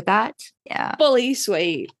okay with that. Yeah. Fully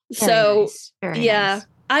sweet. Very so nice. Very nice.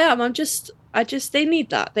 I am. They need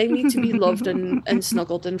that. They need to be loved and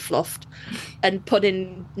snuggled and fluffed and put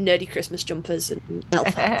in nerdy Christmas jumpers and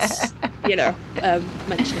elf hats, you know,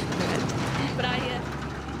 mentioning it. But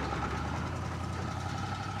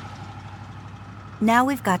Now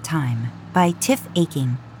We've Got Time by Tiff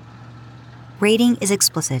Aching. Rating is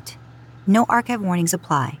explicit. No archive warnings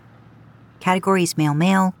apply. Categories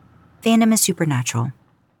male. Fandom is supernatural.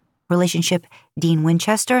 Relationship Dean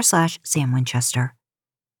Winchester / Sam Winchester.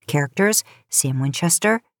 Characters Sam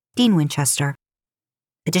Winchester, Dean Winchester.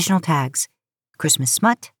 Additional tags: Christmas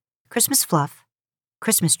smut, Christmas fluff,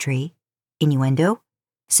 Christmas tree, innuendo,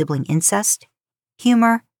 sibling incest,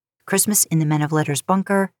 humor, Christmas in the Men of Letters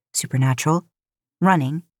bunker, supernatural,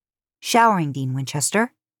 running, showering Dean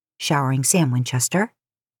Winchester, showering Sam Winchester,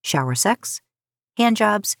 shower sex,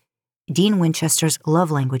 handjobs, Dean Winchester's love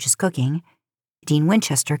language is cooking, Dean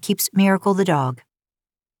Winchester keeps Miracle the dog.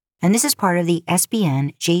 And this is part of the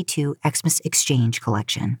SBN J2 Xmas Exchange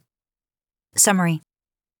collection. Summary: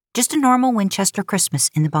 just a normal Winchester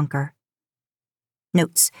Christmas in the bunker.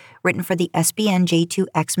 Notes written for the SBN J2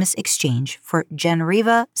 Xmas Exchange for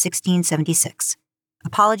Generiva 1676.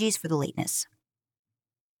 Apologies for the lateness.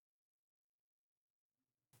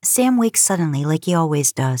 Sam wakes suddenly like he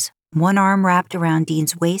always does, one arm wrapped around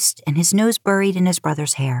Dean's waist and his nose buried in his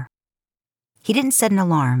brother's hair. He didn't set an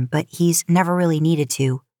alarm, but he's never really needed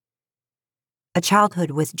to. A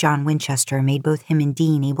childhood with John Winchester made both him and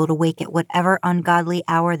Dean able to wake at whatever ungodly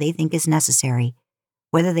hour they think is necessary,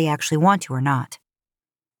 whether they actually want to or not.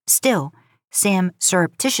 Still, Sam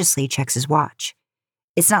surreptitiously checks his watch.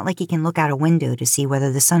 It's not like he can look out a window to see whether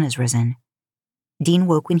the sun has risen. Dean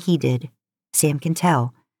woke when he did. Sam can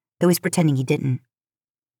tell, though he's pretending he didn't.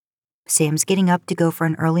 Sam's getting up to go for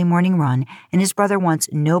an early morning run, and his brother wants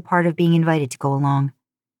no part of being invited to go along.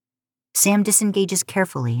 Sam disengages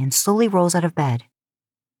carefully and slowly rolls out of bed.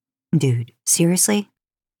 Dude, seriously?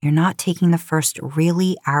 You're not taking the first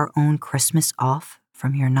really our own Christmas off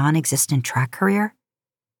from your non-existent track career?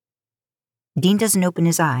 Dean doesn't open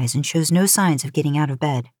his eyes and shows no signs of getting out of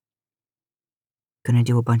bed. Gonna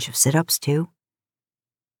do a bunch of sit-ups too?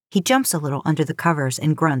 He jumps a little under the covers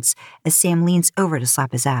and grunts as Sam leans over to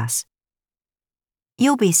slap his ass.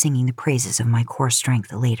 You'll be singing the praises of my core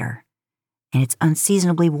strength later. And it's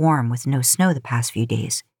unseasonably warm with no snow the past few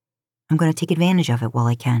days. I'm going to take advantage of it while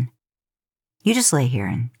I can. You just lay here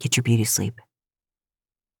and get your beauty sleep.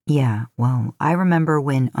 Yeah, well, I remember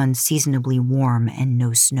when unseasonably warm and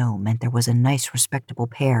no snow meant there was a nice respectable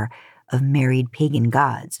pair of married pagan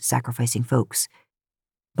gods sacrificing folks.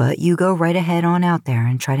 But you go right ahead on out there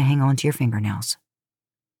and try to hang on to your fingernails.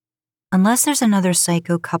 Unless there's another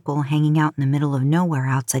psycho couple hanging out in the middle of nowhere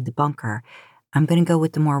outside the bunker, I'm going to go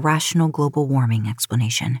with the more rational global warming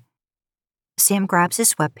explanation. Sam grabs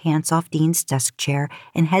his sweatpants off Dean's desk chair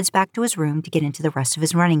and heads back to his room to get into the rest of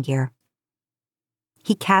his running gear.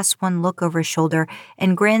 He casts one look over his shoulder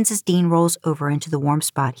and grins as Dean rolls over into the warm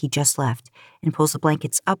spot he just left and pulls the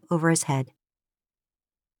blankets up over his head.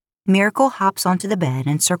 Miracle hops onto the bed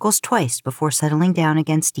and circles twice before settling down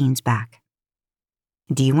against Dean's back.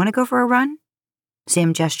 Do you want to go for a run?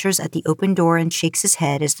 Sam gestures at the open door and shakes his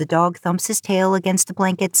head as the dog thumps his tail against the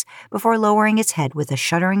blankets before lowering its head with a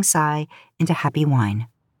shuddering sigh into happy whine.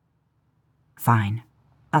 Fine.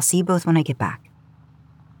 I'll see you both when I get back.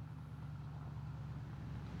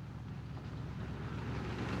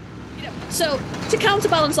 So, to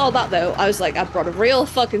counterbalance all that, though, I was like, I brought a real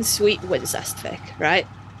fucking sweet Wincest fic, right?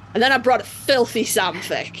 And then I brought a filthy Sam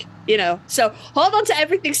fic, you know. So hold on to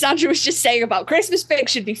everything Sandra was just saying about Christmas fics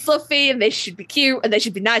should be fluffy and they should be cute and they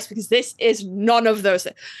should be nice, because this is none of those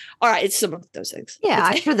things. All right, it's some of those things. Yeah,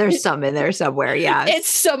 I'm sure there's some in there somewhere. Yeah. It's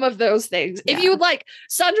some of those things. Yeah. If you would like,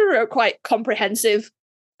 Sandra wrote quite comprehensive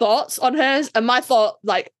thoughts on hers. And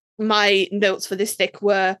my notes for this fic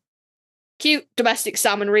were cute domestic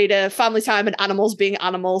salmon reader, family time and animals being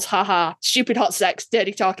animals, haha, stupid hot sex,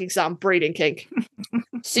 dirty talking Sam, breeding kink.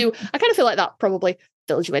 So I kind of feel like that probably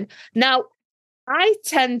fills you in. Now, I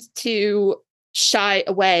tend to shy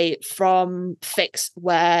away from fics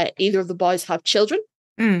where either of the boys have children,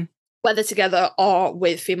 whether together or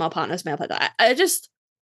with female partners, male partner.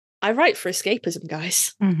 I write for escapism,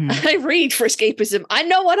 guys. I read for escapism. I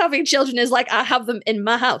know what having children is like. I have them in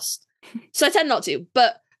my house. So I tend not to,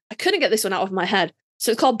 but I couldn't get this one out of my head.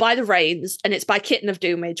 So it's called By the Rains, and it's by Kitten of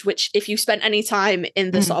Doomage, which if you spent any time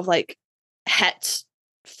in the sort of like het,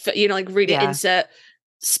 like read it, insert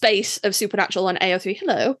space of Supernatural on AO3,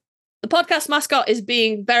 hello. The podcast mascot is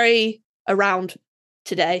being very around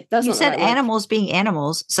today. That's you not said the right animals being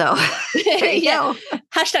animals, so yeah.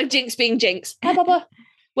 Hashtag Jinx being Jinx. Hi, Baba.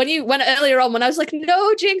 When earlier on, when I was like,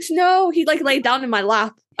 no, Jinx, no, he like laid down in my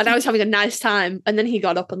lap and I was having a nice time, and then he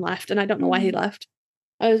got up and left, and I don't know why he left.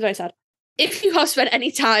 I was very sad. If you have spent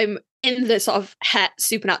any time in the sort of het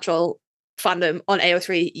Supernatural fandom on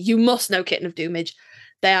AO3, you must know Kitten of Doomage.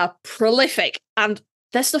 They are prolific and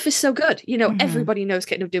their stuff is so good. You know, everybody knows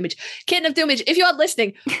Kitten of Doomage. Kitten of Doomage, if you are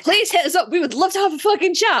listening, please hit us up. We would love to have a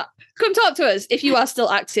fucking chat. Come talk to us if you are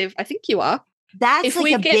still active. I think you are. That's if like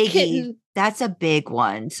we a get biggie. That's a big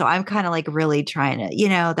one. So I'm kind of like really trying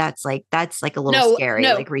to, that's like a little scary,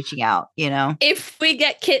 like reaching out, If we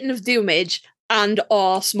get Kitten of Doomage and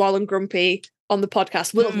or Small and Grumpy on the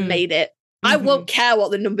podcast, we'll have made it. I won't care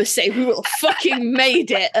what the numbers say. We will have fucking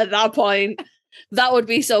made it at that point. That would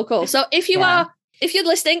be so cool. So if you're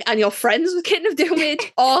listening and you're friends with Kitten of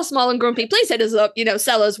Doomage or Small and Grumpy, please hit us up.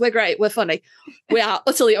 Sell us. We're great. We're funny. We are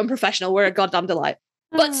utterly unprofessional. We're a goddamn delight.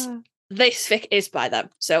 But this fic is by them.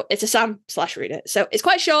 So it's a Sam/read it. So it's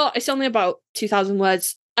quite short. It's only about 2,000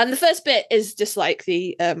 words. And the first bit is just like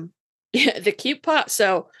the cute part.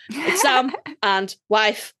 So it's Sam and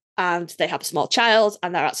wife, and they have a small child,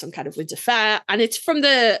 and they're at some kind of winter fair. And it's from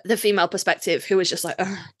the female perspective, who is just like, oh,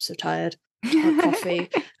 I'm so tired. I want coffee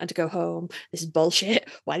and to go home. This is bullshit.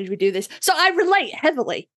 Why did we do this? So I relate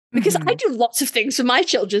heavily because I do lots of things for my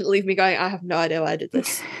children that leave me going, I have no idea why I did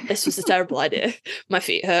this. This was a terrible idea. My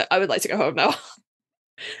feet hurt. I would like to go home now.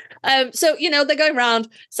 So, they're going around.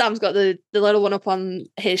 Sam's got the little one up on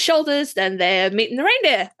his shoulders. Then they're meeting the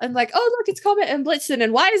reindeer. And like, oh, look, it's Comet and Blitzen.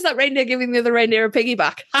 And why is that reindeer giving the other reindeer a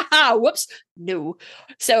piggyback? Ha whoops. No.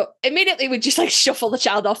 So immediately we just like shuffle the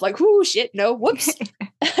child off like, whoo, shit, no, whoops.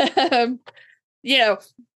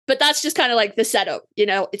 But that's just kind of like the setup,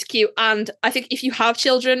 it's cute. And I think if you have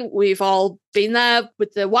children, we've all been there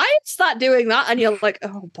with the, why is that doing that? And you're like,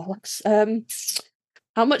 oh, bollocks.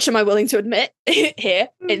 How much am I willing to admit here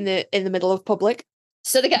in the middle of public?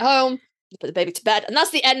 So they get home, they put the baby to bed, and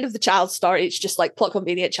that's the end of the child's story. It's just like plot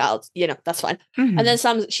convenient child, that's fine. And then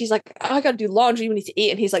she's like, oh, I gotta do laundry, we need to eat.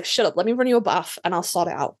 And he's like, shut up, let me run you a bath and I'll sort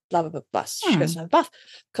it out. Blah, blah, blah, blah. She goes to have a bath,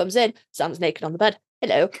 comes in, Sam's naked on the bed.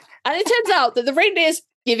 Hello. And it turns out that the reindeers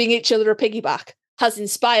giving each other a piggyback has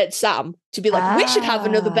inspired Sam to be like, we should have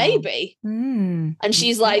another baby. And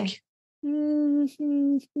she's like, and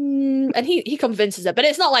he convinces her, but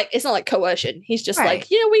it's not like coercion. He's just like,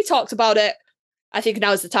 we talked about it. I think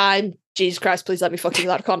now's the time. Jesus Christ, please let me fucking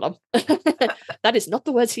without a condom. That is not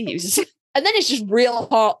the words he uses. And then it's just real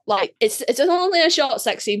hot. Like it's only a short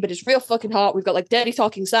sex scene, but it's real fucking hot. We've got like dirty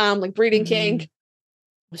talking Sam, like breeding king.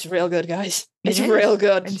 It's real good, guys. It's real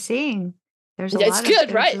good. I'm seeing. There's a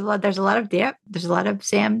lot of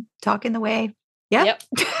Sam talking the way. Yep.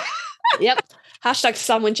 Hashtag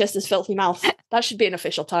Sam Winchester's filthy mouth. That should be an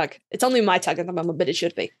official tag. It's only my tag at the moment, but it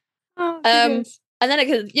should be. And then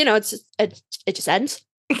it just ends.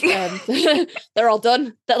 They're all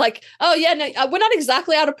done. They're like, oh yeah, no, we're not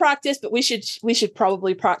exactly out of practice, but we should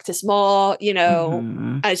probably practice more.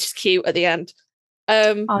 And it's just cute at the end.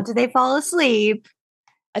 Do they fall asleep?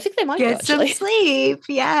 I think they might get some sleep.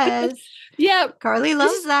 Yes. Yeah, Carly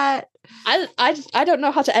loves that. I don't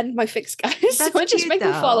know how to end my fics, guys. So I just make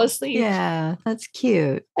them fall asleep. Yeah, that's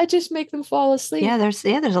cute. I just make them fall asleep. Yeah, there's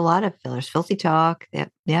a lot of fillers. Filthy talk. Yep.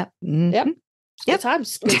 Yep. Good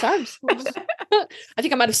times. I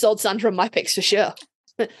think I might have sold Sandra my pics for sure.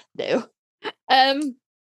 No.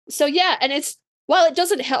 So yeah, and while it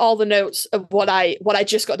doesn't hit all the notes of what I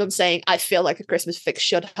just got done saying, I feel like a Christmas fic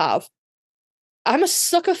should have. I'm a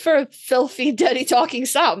sucker for a filthy, dirty talking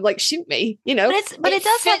Sam. Like, shoot me, you know. But it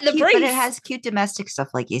does have the cute, brief. but it has cute domestic stuff,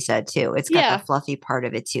 like you said too. It's got the fluffy part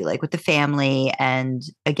of it too, like with the family, and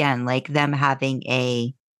again, like them having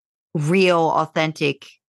a real, authentic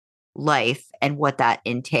life and what that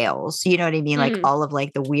entails. You know what I mean? Like all of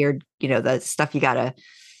like the weird, you know, the stuff you gotta.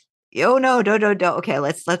 Oh no, no. Okay,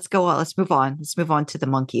 let's go on. Let's move on. Let's move on to the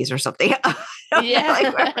monkeys or something. Yeah,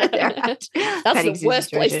 like that's the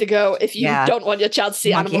worst place to go if you don't want your child to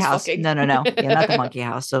see monkey animals house. fucking. No. Yeah, not the monkey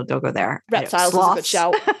house. So don't go there. Reptiles is a good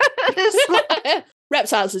shout.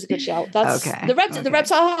 Reptiles is a good shout. That's okay. The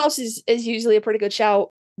reptile house is usually a pretty good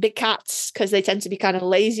shout. Big cats, because they tend to be kind of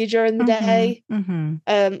lazy during the day.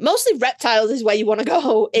 Mostly reptiles is where you want to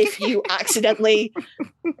go if you accidentally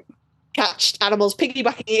catch animals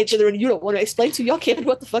piggybacking each other and you don't want to explain to your kid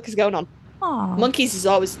what the fuck is going on. Aww. Monkeys is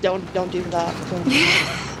always don't do that.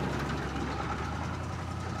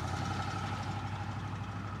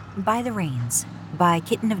 By the Reins by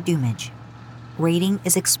Kitten of Doomage. Rating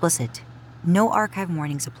is explicit. No archive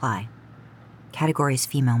warnings apply. Categories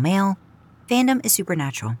female male. Fandom is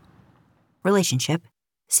supernatural. Relationship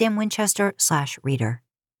Sam Winchester / reader.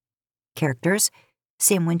 Characters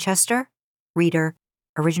Sam Winchester, reader,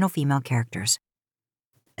 original female characters.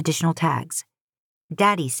 Additional tags: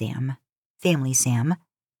 Daddy Sam, Family Sam,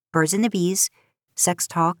 Birds and the Bees, Sex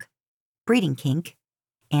Talk, Breeding Kink,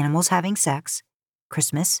 Animals Having Sex,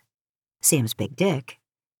 Christmas, Sam's Big Dick,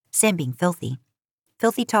 Sam Being Filthy,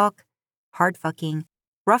 Filthy Talk, Hard Fucking,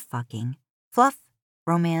 Rough Fucking, Fluff,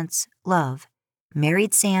 Romance, Love,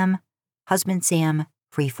 Married Sam, Husband Sam,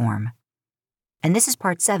 Freeform. And this is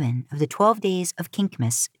part 7 of the 12 Days of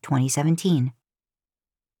Kinkmas 2017.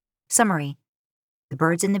 Summary: the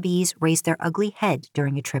birds and the bees raised their ugly head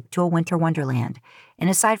during a trip to a winter wonderland, and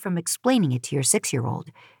aside from explaining it to your 6-year-old,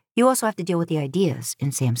 you also have to deal with the ideas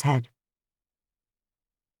in Sam's head.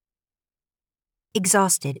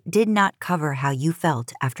 Exhausted did not cover how you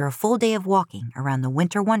felt after a full day of walking around the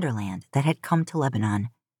winter wonderland that had come to Lebanon.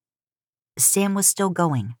 Sam was still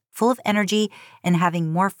going, full of energy and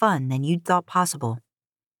having more fun than you'd thought possible.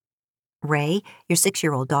 Ray, your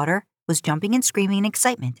 6-year-old daughter, was jumping and screaming in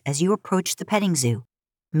excitement as you approached the petting zoo,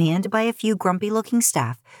 manned by a few grumpy-looking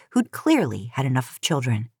staff who'd clearly had enough of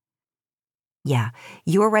children. Yeah,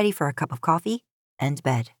 you were ready for a cup of coffee and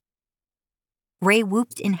bed. Ray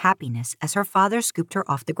whooped in happiness as her father scooped her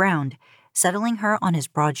off the ground, settling her on his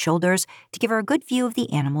broad shoulders to give her a good view of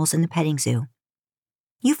the animals in the petting zoo.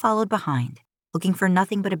 You followed behind, looking for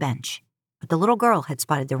nothing but a bench, but the little girl had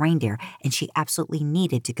spotted the reindeer and she absolutely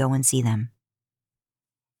needed to go and see them.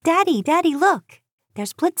 Daddy, look!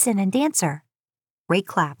 There's Blitzen and Dancer. Ray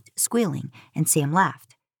clapped, squealing, and Sam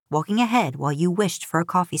laughed, walking ahead while you wished for a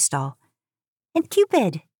coffee stall. And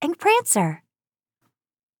Cupid and Prancer.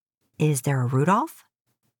 Is there a Rudolph?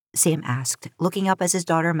 Sam asked, looking up as his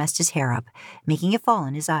daughter messed his hair up, making it fall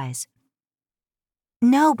in his eyes.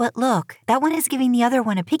 No, but look, that one is giving the other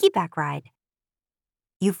one a piggyback ride.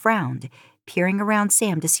 You frowned, peering around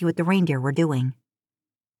Sam to see what the reindeer were doing.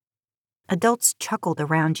 Adults chuckled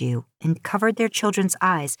around you and covered their children's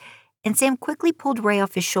eyes, and Sam quickly pulled Ray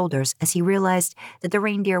off his shoulders as he realized that the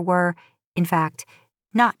reindeer were, in fact,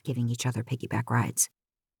 not giving each other piggyback rides.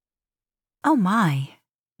 Oh my,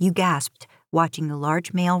 you gasped, watching the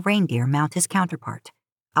large male reindeer mount his counterpart,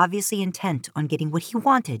 obviously intent on getting what he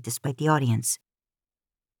wanted despite the audience.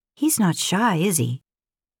 He's not shy, is he?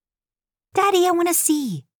 Daddy, I want to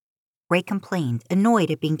see, Ray complained,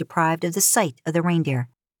 annoyed at being deprived of the sight of the reindeer.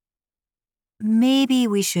 Maybe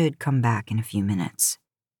we should come back in a few minutes,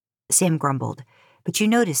 Sam grumbled, but you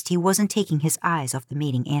noticed he wasn't taking his eyes off the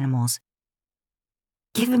mating animals.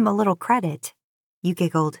 Give him a little credit, you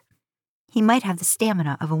giggled. He might have the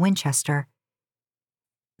stamina of a Winchester.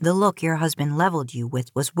 The look your husband leveled you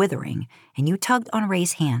with was withering, and you tugged on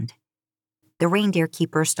Ray's hand. The reindeer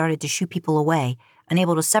keeper started to shoo people away,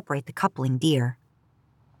 unable to separate the coupling deer.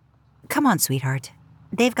 Come on, sweetheart.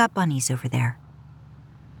 They've got bunnies over there.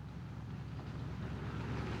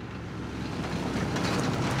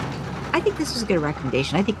 I think this was a good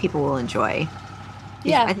recommendation. I think people will enjoy.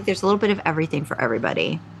 Yeah. I think there's a little bit of everything for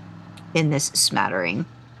everybody in this smattering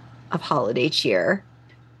of holiday cheer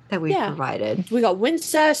that we've provided. We got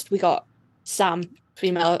Wincest, we got Sam,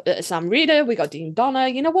 female Sam Reader, we got Dean Donner.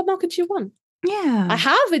 You know, what more could you want? Yeah. I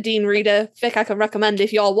have a Dean Reader fic I can recommend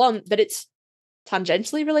if y'all want, but it's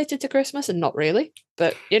tangentially related to Christmas and not really.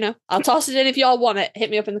 But, you know, I'll toss it in if y'all want it.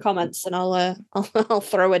 Hit me up in the comments and I'll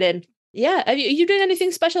throw it in. Yeah. Are you doing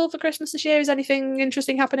anything special for Christmas this year? Is anything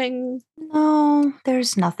interesting happening? No,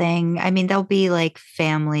 there's nothing. I mean, there'll be like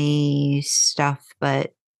family stuff,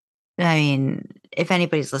 but I mean, if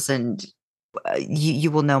anybody's listened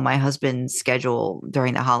you will know my husband's schedule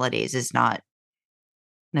during the holidays is not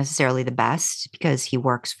necessarily the best because he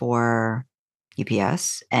works for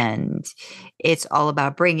UPS and it's all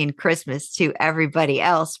about bringing Christmas to everybody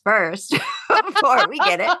else first before we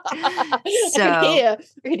get it. So I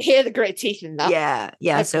can hear the great teeth in that.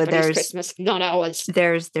 Yeah. So there's Christmas, not ours.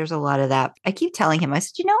 There's a lot of that. I keep telling him, I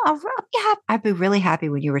said, I'd be really happy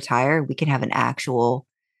when you retire. We can have an actual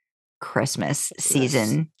Christmas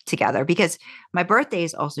season together because my birthday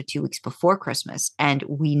is also 2 weeks before Christmas and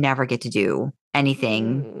we never get to do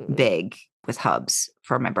anything big with Hubs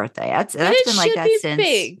for my birthday. That's been like that since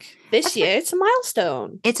big this year. It's a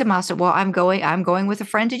milestone. It's a milestone. Well, I'm going with a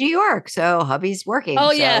friend to New York, so hubby's working. Oh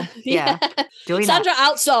so, yeah. Doing Sandra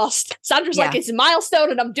outsourced. Sandra's like, it's a milestone,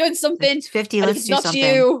 and I'm doing something. It's 50. Let's do something.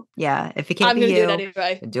 You. Yeah, if it can't I'm be gonna you, do it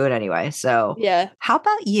anyway. Do it anyway. So yeah. How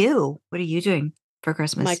about you? What are you doing for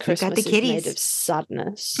Christmas? My Christmas got the kitties. is made of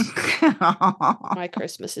sadness. My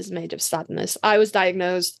Christmas is made of sadness. I was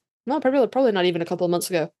diagnosed. No, probably not even a couple of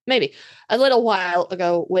months ago. Maybe a little while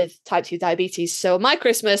ago with type 2 diabetes. So my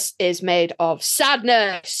Christmas is made of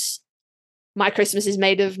sadness. My Christmas is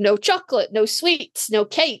made of no chocolate, no sweets, no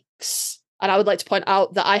cakes. And I would like to point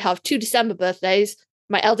out that I have 2 December birthdays.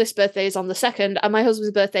 My eldest birthday is on the 2nd and my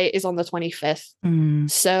husband's birthday is on the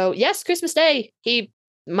 25th. So yes, Christmas Day.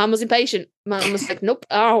 Mum was impatient. Mum was like, nope,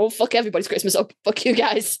 oh, fuck everybody's Christmas up. Fuck you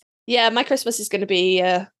guys. Yeah, my Christmas is going to be,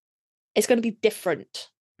 it's going to be different.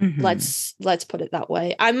 Let's put it that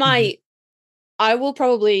way. I will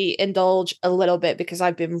probably indulge a little bit because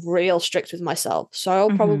I've been real strict with myself. So I'll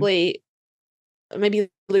probably maybe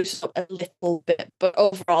lose up a little bit, but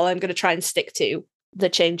overall I'm going to try and stick to the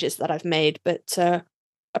changes that I've made. But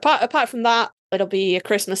apart from that, it'll be a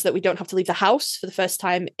Christmas that we don't have to leave the house for the first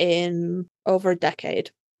time in over a decade.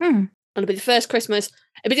 It'll be the first Christmas.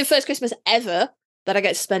 It'll be the first Christmas ever that I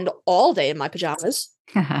get to spend all day in my pajamas.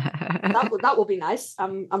 that will be nice.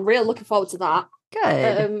 I'm real looking forward to that.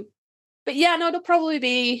 Good. But yeah, no, it'll probably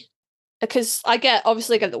be because I get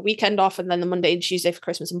the weekend off and then the Monday and Tuesday for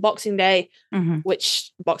Christmas and Boxing Day,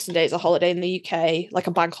 which Boxing Day is a holiday in the UK, like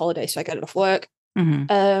a bank holiday, so I get it off work.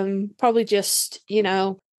 Probably just,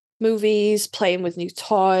 movies, playing with new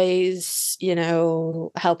toys,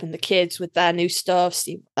 helping the kids with their new stuff,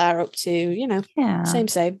 see what they're up to,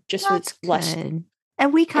 same, just That's with less. Good.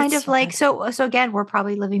 And we kind of like, so again, we're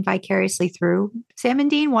probably living vicariously through Sam and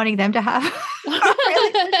Dean, wanting them to have.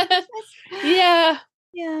 Yeah,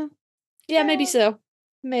 maybe so.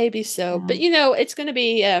 Yeah. But it's going to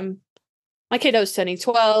be, my kiddo's turning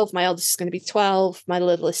 12. My eldest is going to be 12. My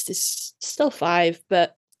littlest is still 5.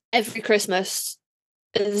 But every Christmas,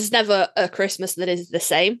 there's never a Christmas that is the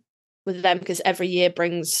same with them because every year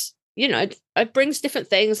brings, it brings different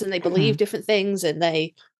things and they believe different things and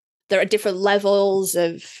there are different levels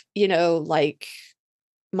of, like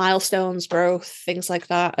milestones, growth, things like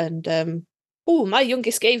that. And my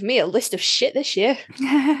youngest gave me a list of shit this year.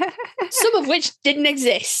 Some of which didn't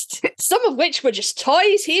exist. Some of which were just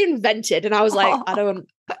toys he invented. And I was like, I don't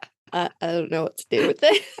know what to do with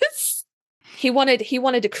this. He wanted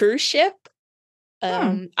a cruise ship.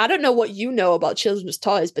 I don't know what you know about children's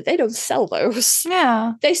toys, but they don't sell those.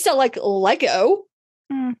 Yeah. They sell like Lego.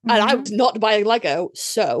 And I was not buying Lego,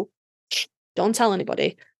 so don't tell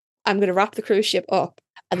anybody. I'm going to wrap the cruise ship up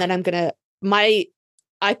and then I'm going to,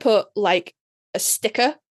 I put like a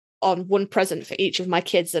sticker on one present for each of my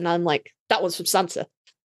kids and I'm like, that one's from Santa.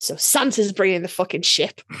 So Santa's bringing the fucking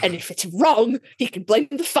ship and if it's wrong, he can blame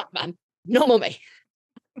the fat man, not mummy.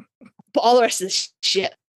 But all the rest of the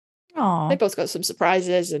shit, they both got some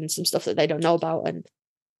surprises and some stuff that they don't know about. And,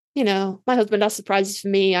 my husband has surprises for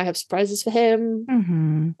me. I have surprises for him.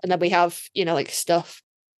 And then we have, like stuff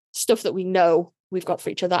that we know we've got for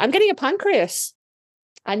each other. I'm getting a pancreas.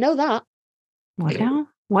 I know that.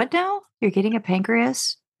 What now? You're getting a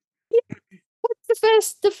pancreas? Yeah.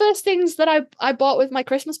 The first things that I bought with my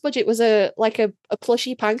Christmas budget was a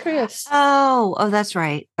plushy pancreas. Oh, that's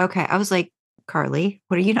right. Okay. I was like, Carly,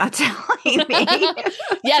 what are you not telling me?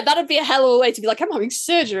 Yeah, that'd be a hell of a way to be like, I'm having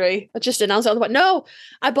surgery. I just announced it on the way. No,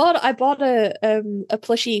 I bought a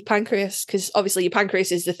plushy pancreas because obviously your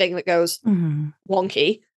pancreas is the thing that goes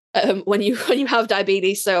wonky when you have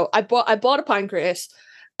diabetes. So I bought a pancreas,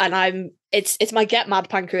 and it's my get mad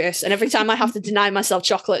pancreas. And every time I have to deny myself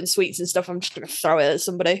chocolate and sweets and stuff, I'm just gonna throw it at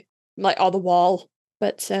somebody, like on the wall.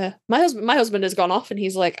 But my husband has gone off and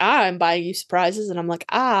he's like, I'm buying you surprises, and I'm like,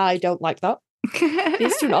 I don't like that.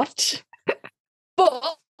 Please do not.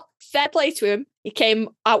 But fair play to him. He came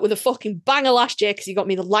out with a fucking banger last year because he got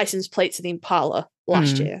me the license plate to the Impala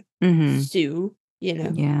last year. So,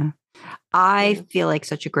 Yeah. I feel like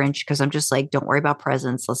such a Grinch because I'm just like, don't worry about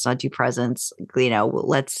presents. Let's not do presents. You know,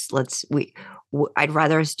 I'd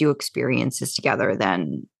rather us do experiences together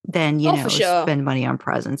than For sure. spend money on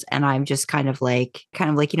presents. And I'm just kind of like,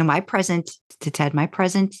 my present to Ted, my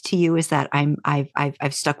present to you is that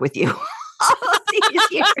I've stuck with you all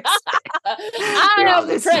these years. I am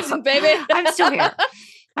the present, stuff. baby. I'm still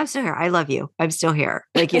here. I love you. I'm still here.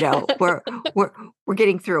 Like, we're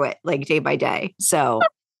getting through it like day by day. So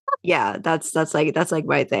yeah, that's like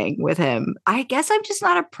my thing with him. I guess I'm just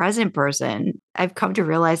not a present person. I've come to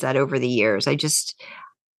realize that over the years. I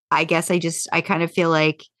kind of feel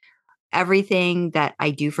like everything that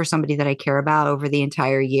I do for somebody that I care about over the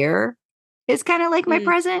entire year is kind of like my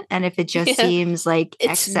present. And if it just seems like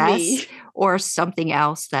It's excess me. or something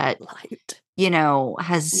else that,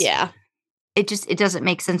 has it doesn't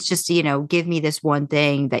make sense just to, give me this one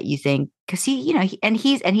thing that you think, because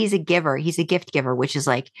he's a giver, he's a gift giver, which is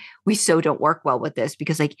like, we so don't work well with this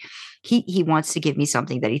because like he wants to give me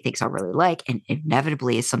something that he thinks I'll really like. And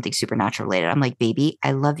inevitably is something supernatural related. I'm like, baby,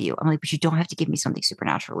 I love you. I'm like, but you don't have to give me something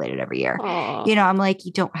supernatural related every year. Aww. I'm like,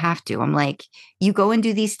 you don't have to. I'm like, you go and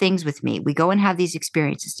do these things with me. We go and have these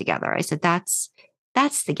experiences together. I said, that's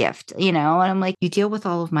the gift, and I'm like, you deal with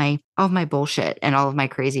all of my bullshit and all of my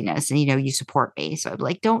craziness and, you support me. So I'm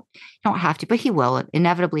like, don't have to, but he will.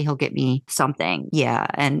 Inevitably, he'll get me something. Yeah.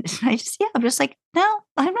 And I'm just like, no,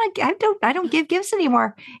 I'm not, I don't give gifts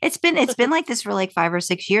anymore. It's been like this for like 5 or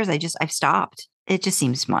 6 years. I've stopped. It just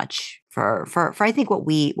seems much for I think what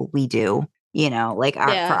we do, like for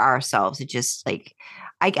ourselves. It just like,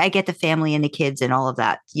 I get the family and the kids and all of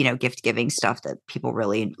that, gift giving stuff that people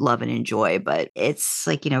really love and enjoy. But it's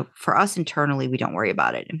like, for us internally, we don't worry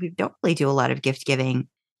about it. And we don't really do a lot of gift giving.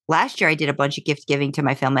 Last year, I did a bunch of gift giving to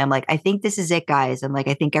my family. I'm like, I think this is it, guys. I'm like,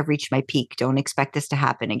 I think I've reached my peak. Don't expect this to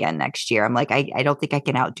happen again next year. I'm like, I don't think I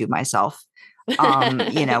can outdo myself, with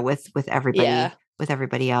everybody, with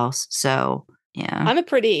everybody else. So, yeah.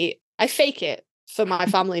 I fake it for my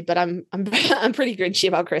family, but I'm pretty grinchy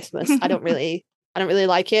about Christmas. I don't really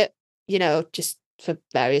like it, just for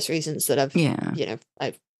various reasons that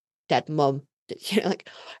I've dead mum, like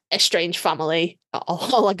estranged family,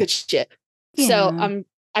 all that good shit. Yeah. So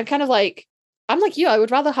I'm kind of like, I'm like you, I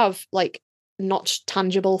would rather have like not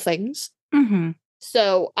tangible things. Mm-hmm.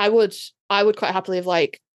 So I would quite happily have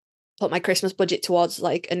like put my Christmas budget towards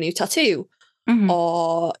like a new tattoo. Mm-hmm.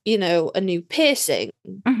 Or a new piercing,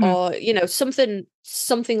 mm-hmm. or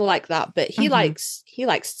something like that. But he mm-hmm.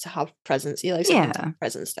 likes to have presents. He likes to have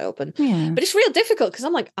presents to open. Yeah. But it's real difficult because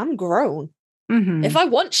I'm like, I'm grown. Mm-hmm. If I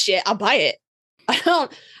want shit, I buy it. I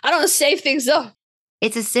don't save things up.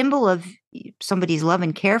 It's a symbol of somebody's love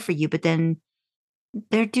and care for you, but then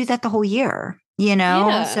they do that the whole year.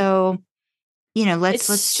 So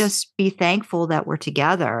let's just be thankful that we're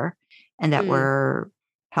together and that we're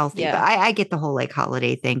healthy. Yeah. But I get the whole like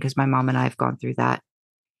holiday thing because my mom and I have gone through that.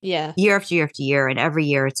 Yeah. Year after year after year. And every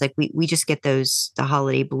year it's like we just get the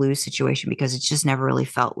holiday blues situation because it's just never really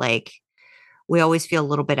felt like we always feel a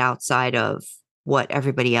little bit outside of what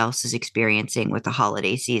everybody else is experiencing with the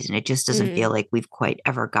holiday season. It just doesn't feel like we've quite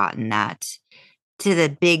ever gotten that to the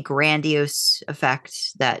big grandiose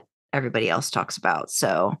effect that everybody else talks about.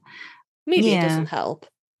 So maybe it doesn't help.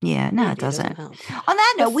 Yeah, no, it doesn't. On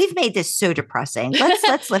that note, we've made this so depressing.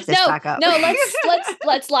 Let's lift this back up. No,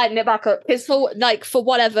 let's lighten it back up. Because for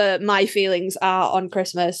whatever my feelings are on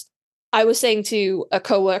Christmas, I was saying to a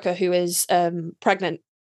coworker who is pregnant,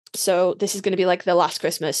 so this is going to be like the last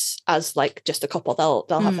Christmas as like just a couple.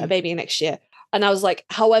 They'll have their baby next year. And I was like,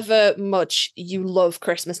 however much you love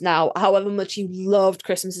Christmas now, however much you loved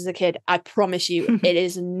Christmas as a kid, I promise you, it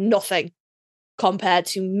is nothing compared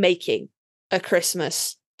to making a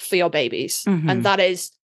Christmas for your babies. And that is,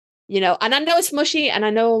 and I know it's mushy, and I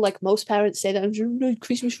know like most parents say that I'm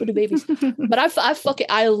Christmas for the babies, but I fuck it,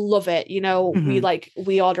 I love it.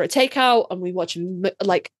 We order a takeout and we watch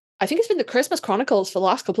like, I think it's been the Christmas Chronicles for the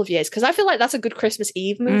last couple of years because I feel like that's a good Christmas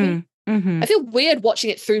Eve movie. I feel weird watching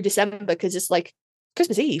it through December because it's like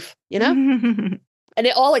Christmas Eve, and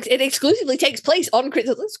it exclusively takes place on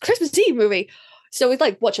Christmas Eve movie. So we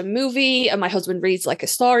like watch a movie and my husband reads like a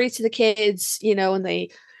story to the kids, and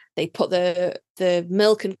they put the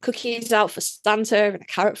milk and cookies out for Santa and a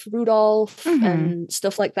carrot for Rudolph and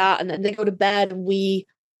stuff like that. And then they go to bed and we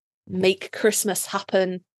make Christmas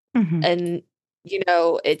happen. And,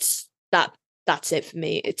 it's that's it for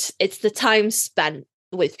me. It's the time spent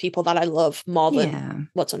with people that I love more than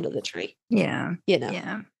what's under the tree. Yeah.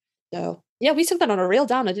 Yeah. So yeah, we took that on a real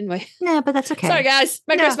downer, didn't we? Yeah, but that's okay. Sorry guys.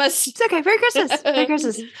 Merry Christmas. It's okay. Merry Christmas. Merry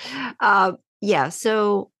Christmas. Yeah.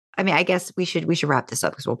 So I mean, I guess we should wrap this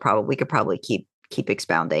up because we could probably keep keep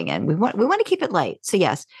expounding, and we want to keep it light. So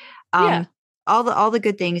yes, Yeah. all the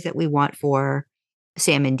good things that we want for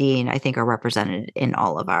Sam and Dean, I think, are represented in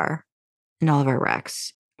all of our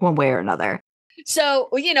recs, one way or another. So,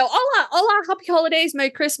 you know, all our happy holidays, Merry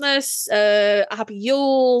Christmas, Happy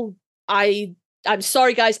Yule. I'm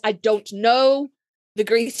sorry, guys, I don't know the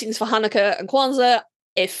greetings for Hanukkah and Kwanzaa.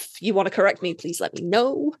 If you want to correct me, please let me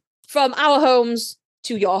know. From our homes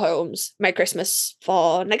to your homes, Merry Christmas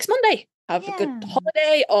for next Monday. Have a good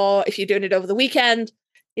holiday, or if you're doing it over the weekend,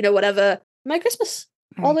 you know, whatever. Merry Christmas.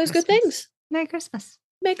 All those good things. Merry Christmas.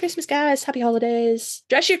 Merry Christmas, guys. Happy holidays.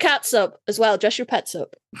 Dress your cats up as well. Dress your pets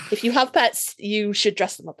up. If you have pets, you should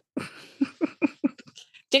dress them up.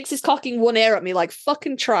 Jinx is cocking one ear at me like,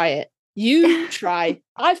 fucking try it. You try.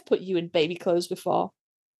 I've put you in baby clothes before.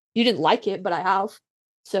 You didn't like it, but I have.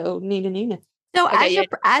 So, Nina. So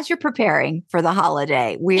as you're preparing for the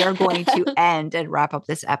holiday, we are going to end and wrap up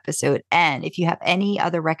this episode. And if you have any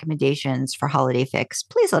other recommendations for holiday fics,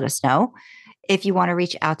 please let us know. If you want to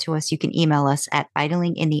reach out to us, you can email us at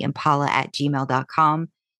idlingintheimpala@gmail.com.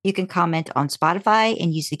 You can comment on Spotify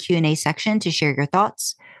and use the Q&A section to share your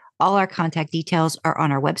thoughts. All our contact details are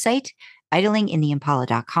on our website,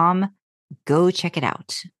 idlingintheimpala.com. Go check it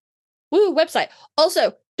out. Woo, website.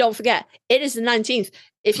 Also, don't forget, it is the 19th.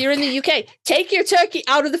 If you're in the UK, take your turkey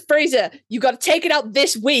out of the freezer. You got to take it out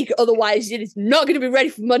this week. Otherwise, it is not going to be ready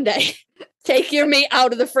for Monday. Take your meat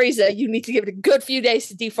out of the freezer. You need to give it a good few days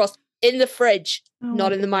to defrost in the fridge,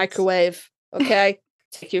 not in the microwave. Okay?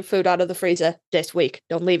 Take your food out of the freezer this week.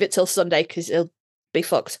 Don't leave it till Sunday because it'll be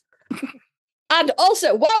fucked. And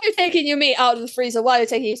also, while you're taking your meat out of the freezer, while you're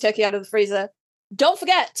taking your turkey out of the freezer, don't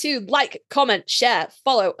forget to like, comment, share,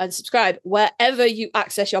 follow, and subscribe wherever you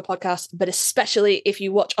access your podcast, but especially if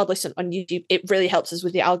you watch or listen on YouTube. It really helps us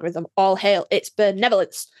with the algorithm. All hail its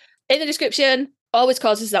benevolence. In the description, always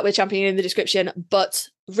causes that we're championing in the description, but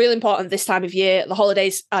really important this time of year. The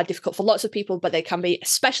holidays are difficult for lots of people, but they can be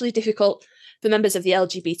especially difficult for members of the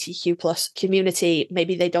LGBTQ plus community.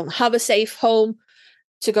 Maybe they don't have a safe home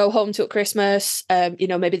to go home to at Christmas.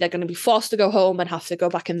 Maybe they're going to be forced to go home and have to go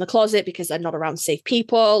back in the closet because they're not around safe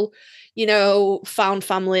people. Found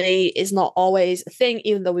family is not always a thing,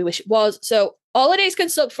 even though we wish it was. So holidays can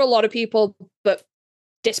suck for a lot of people, but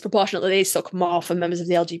disproportionately they suck more for members of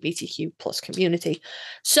the LGBTQ plus community.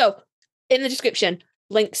 So in the description,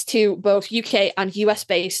 links to both UK and US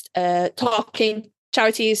based talking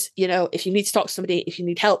charities. If you need to talk to somebody, if you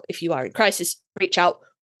need help, if you are in crisis, reach out.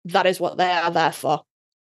 That is what they are there for.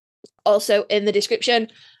 Also in the description,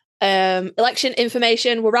 election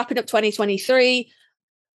information. We're wrapping up 2023.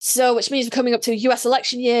 So, which means we're coming up to US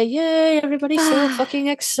election year. Yay, everybody's so fucking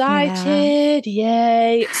excited.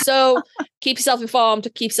 Yeah. Yay. So keep yourself informed,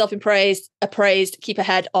 keep yourself appraised, keep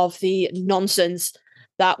ahead of the nonsense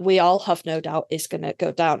that we all have no doubt is going to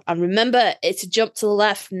go down. And remember, it's a jump to the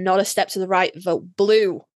left, not a step to the right. Vote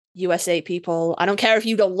blue, USA people. I don't care if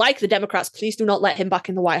you don't like the Democrats. Please do not let him back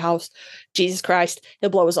in the White House. Jesus Christ,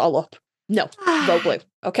 he'll blow us all up. No, vote blue.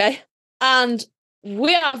 Okay? And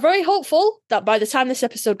we are very hopeful that by the time this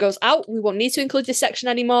episode goes out, we won't need to include this section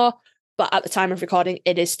anymore. But at the time of recording,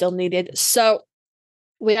 it is still needed. So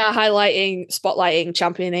we are highlighting, spotlighting,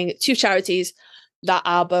 championing two charities that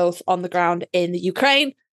are both on the ground in the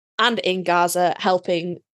Ukraine and in Gaza,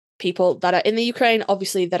 helping people that are in the Ukraine,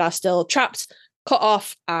 obviously, that are still trapped, cut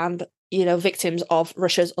off, and, victims of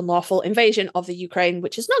Russia's unlawful invasion of the Ukraine,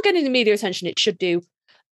 which is not getting the media attention it should do.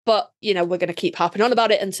 But, we're going to keep harping on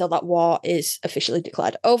about it until that war is officially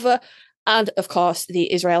declared over. And, of course,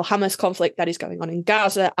 the Israel-Hamas conflict that is going on in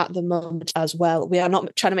Gaza at the moment as well. We are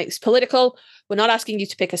not trying to make this political. We're not asking you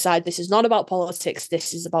to pick a side. This is not about politics.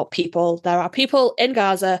 This is about people. There are people in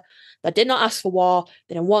Gaza that did not ask for war.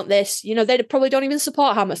 They don't want this. They probably don't even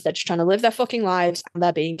support Hamas. They're just trying to live their fucking lives, and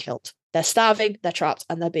they're being killed. They're starving, they're trapped,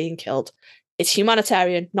 and they're being killed. It's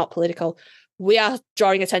humanitarian, not political. We are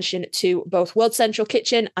drawing attention to both World Central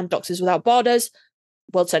Kitchen and Doctors Without Borders.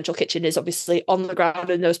 World Central Kitchen is obviously on the ground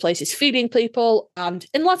in those places feeding people, and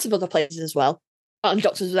in lots of other places as well. And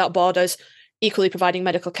Doctors Without Borders equally providing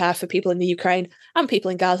medical care for people in the Ukraine and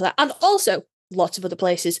people in Gaza, and also lots of other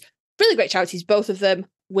places. Really great charities, both of them.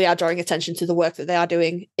 We are drawing attention to the work that they are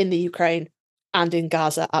doing in the Ukraine and in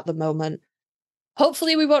Gaza at the moment.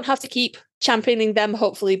 Hopefully we won't have to keep championing them.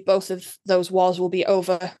 Hopefully both of those wars will be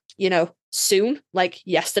over, soon, like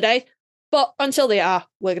yesterday. But until they are,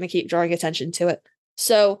 we're going to keep drawing attention to it.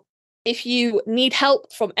 So if you need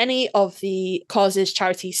help from any of the causes,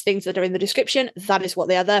 charities, things that are in the description, that is what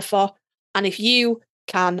they are there for. And if you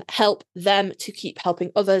can help them to keep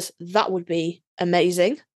helping others, that would be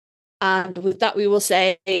amazing. And with that, we will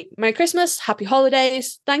say Merry Christmas, Happy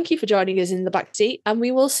Holidays. Thank you for joining us in the back seat. And we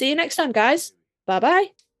will see you next time, guys. Bye-bye.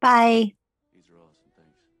 Bye. These are awesome.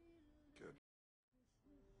 Thanks. Good.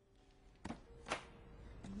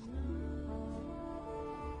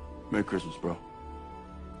 Merry Christmas, bro.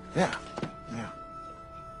 Yeah. Yeah.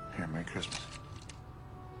 Here, Merry Christmas.